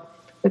world.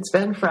 It's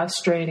been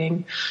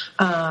frustrating.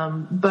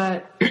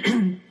 But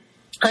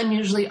I'm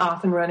usually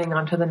off and running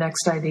on to the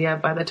next idea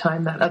by the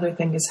time that other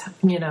thing is,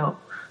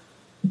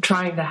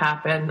 trying to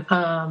happen.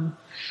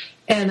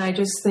 And I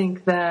just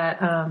think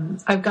that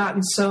I've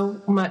gotten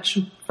so much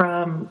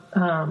from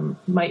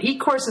my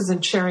e-courses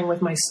and sharing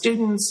with my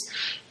students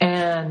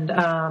and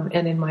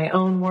in my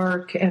own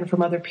work, and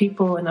from other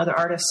people and other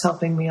artists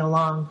helping me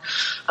along,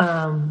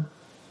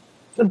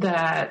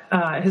 that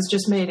has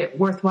just made it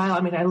worthwhile.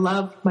 I mean, I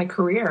love my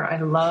career.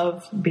 I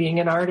love being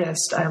an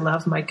artist. I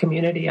love my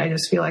community. I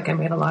just feel like I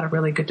made a lot of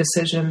really good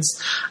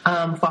decisions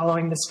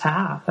following this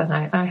path, and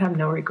I have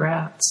no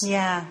regrets.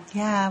 Yeah.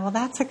 Well,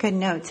 that's a good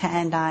note to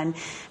end on.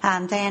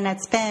 Diana,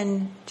 it's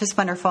been just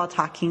wonderful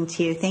talking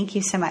to you. Thank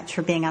you so much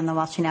for being on the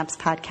Walshing Apps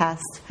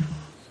podcast.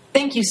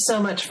 Thank you so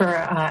much for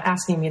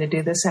asking me to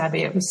do this,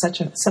 Abby. It was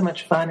so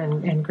much fun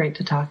and great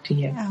to talk to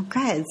you. Oh,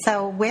 good.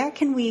 So where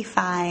can we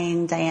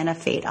find Diana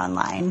Fayt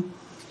online?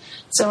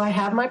 So I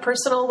have my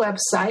personal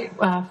website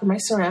for my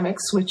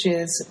ceramics, which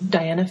is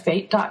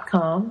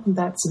dianafayt.com.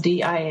 That's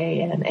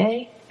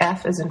DIANA,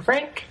 F as in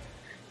Frank,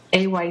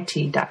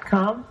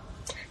 AYT.com.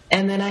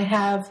 And then I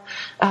have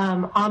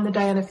on the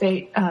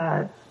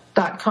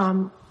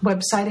dianafayt.com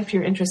website, if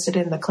you're interested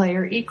in the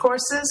Clayer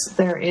e-courses,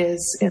 there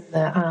is in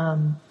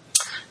the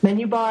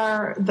menu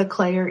bar the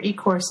Clayer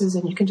e-courses,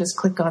 and you can just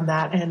click on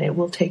that and it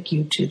will take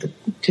you to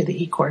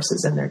the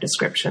e-courses and their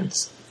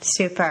descriptions.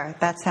 Super.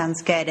 That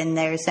sounds good. And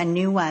there's a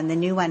new one. The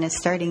new one is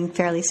starting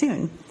fairly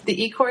soon.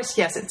 The e-course,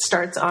 yes, it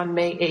starts on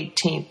May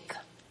 18th.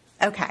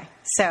 Okay.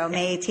 So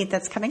May 18th,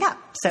 that's coming up.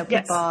 So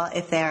people,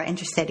 if they're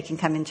interested, you can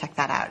come and check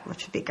that out,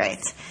 which would be great.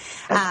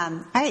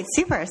 All right,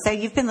 super. So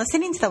you've been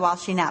listening to the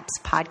Walshing Apps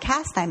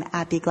podcast. I'm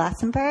Abby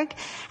Glassenberg,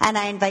 and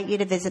I invite you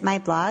to visit my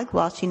blog,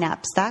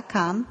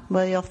 walshingapps.com,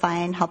 where you'll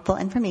find helpful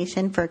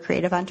information for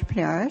creative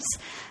entrepreneurs,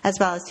 as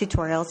well as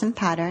tutorials and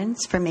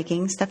patterns for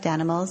making stuffed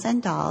animals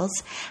and dolls.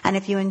 And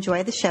if you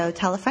enjoy the show,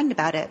 tell a friend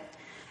about it.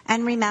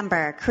 And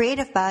remember,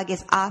 Creative Bug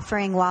is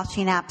offering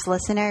Walshing Apps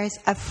listeners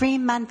a free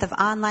month of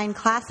online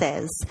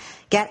classes.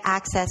 Get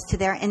access to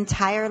their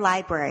entire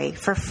library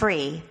for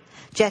free.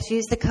 Just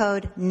use the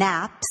code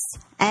NAPS,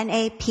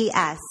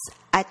 N-A-P-S,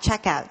 at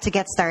checkout to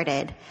get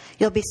started.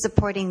 You'll be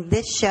supporting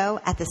this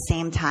show at the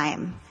same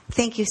time.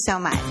 Thank you so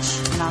much,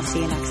 and I'll see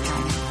you next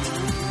time.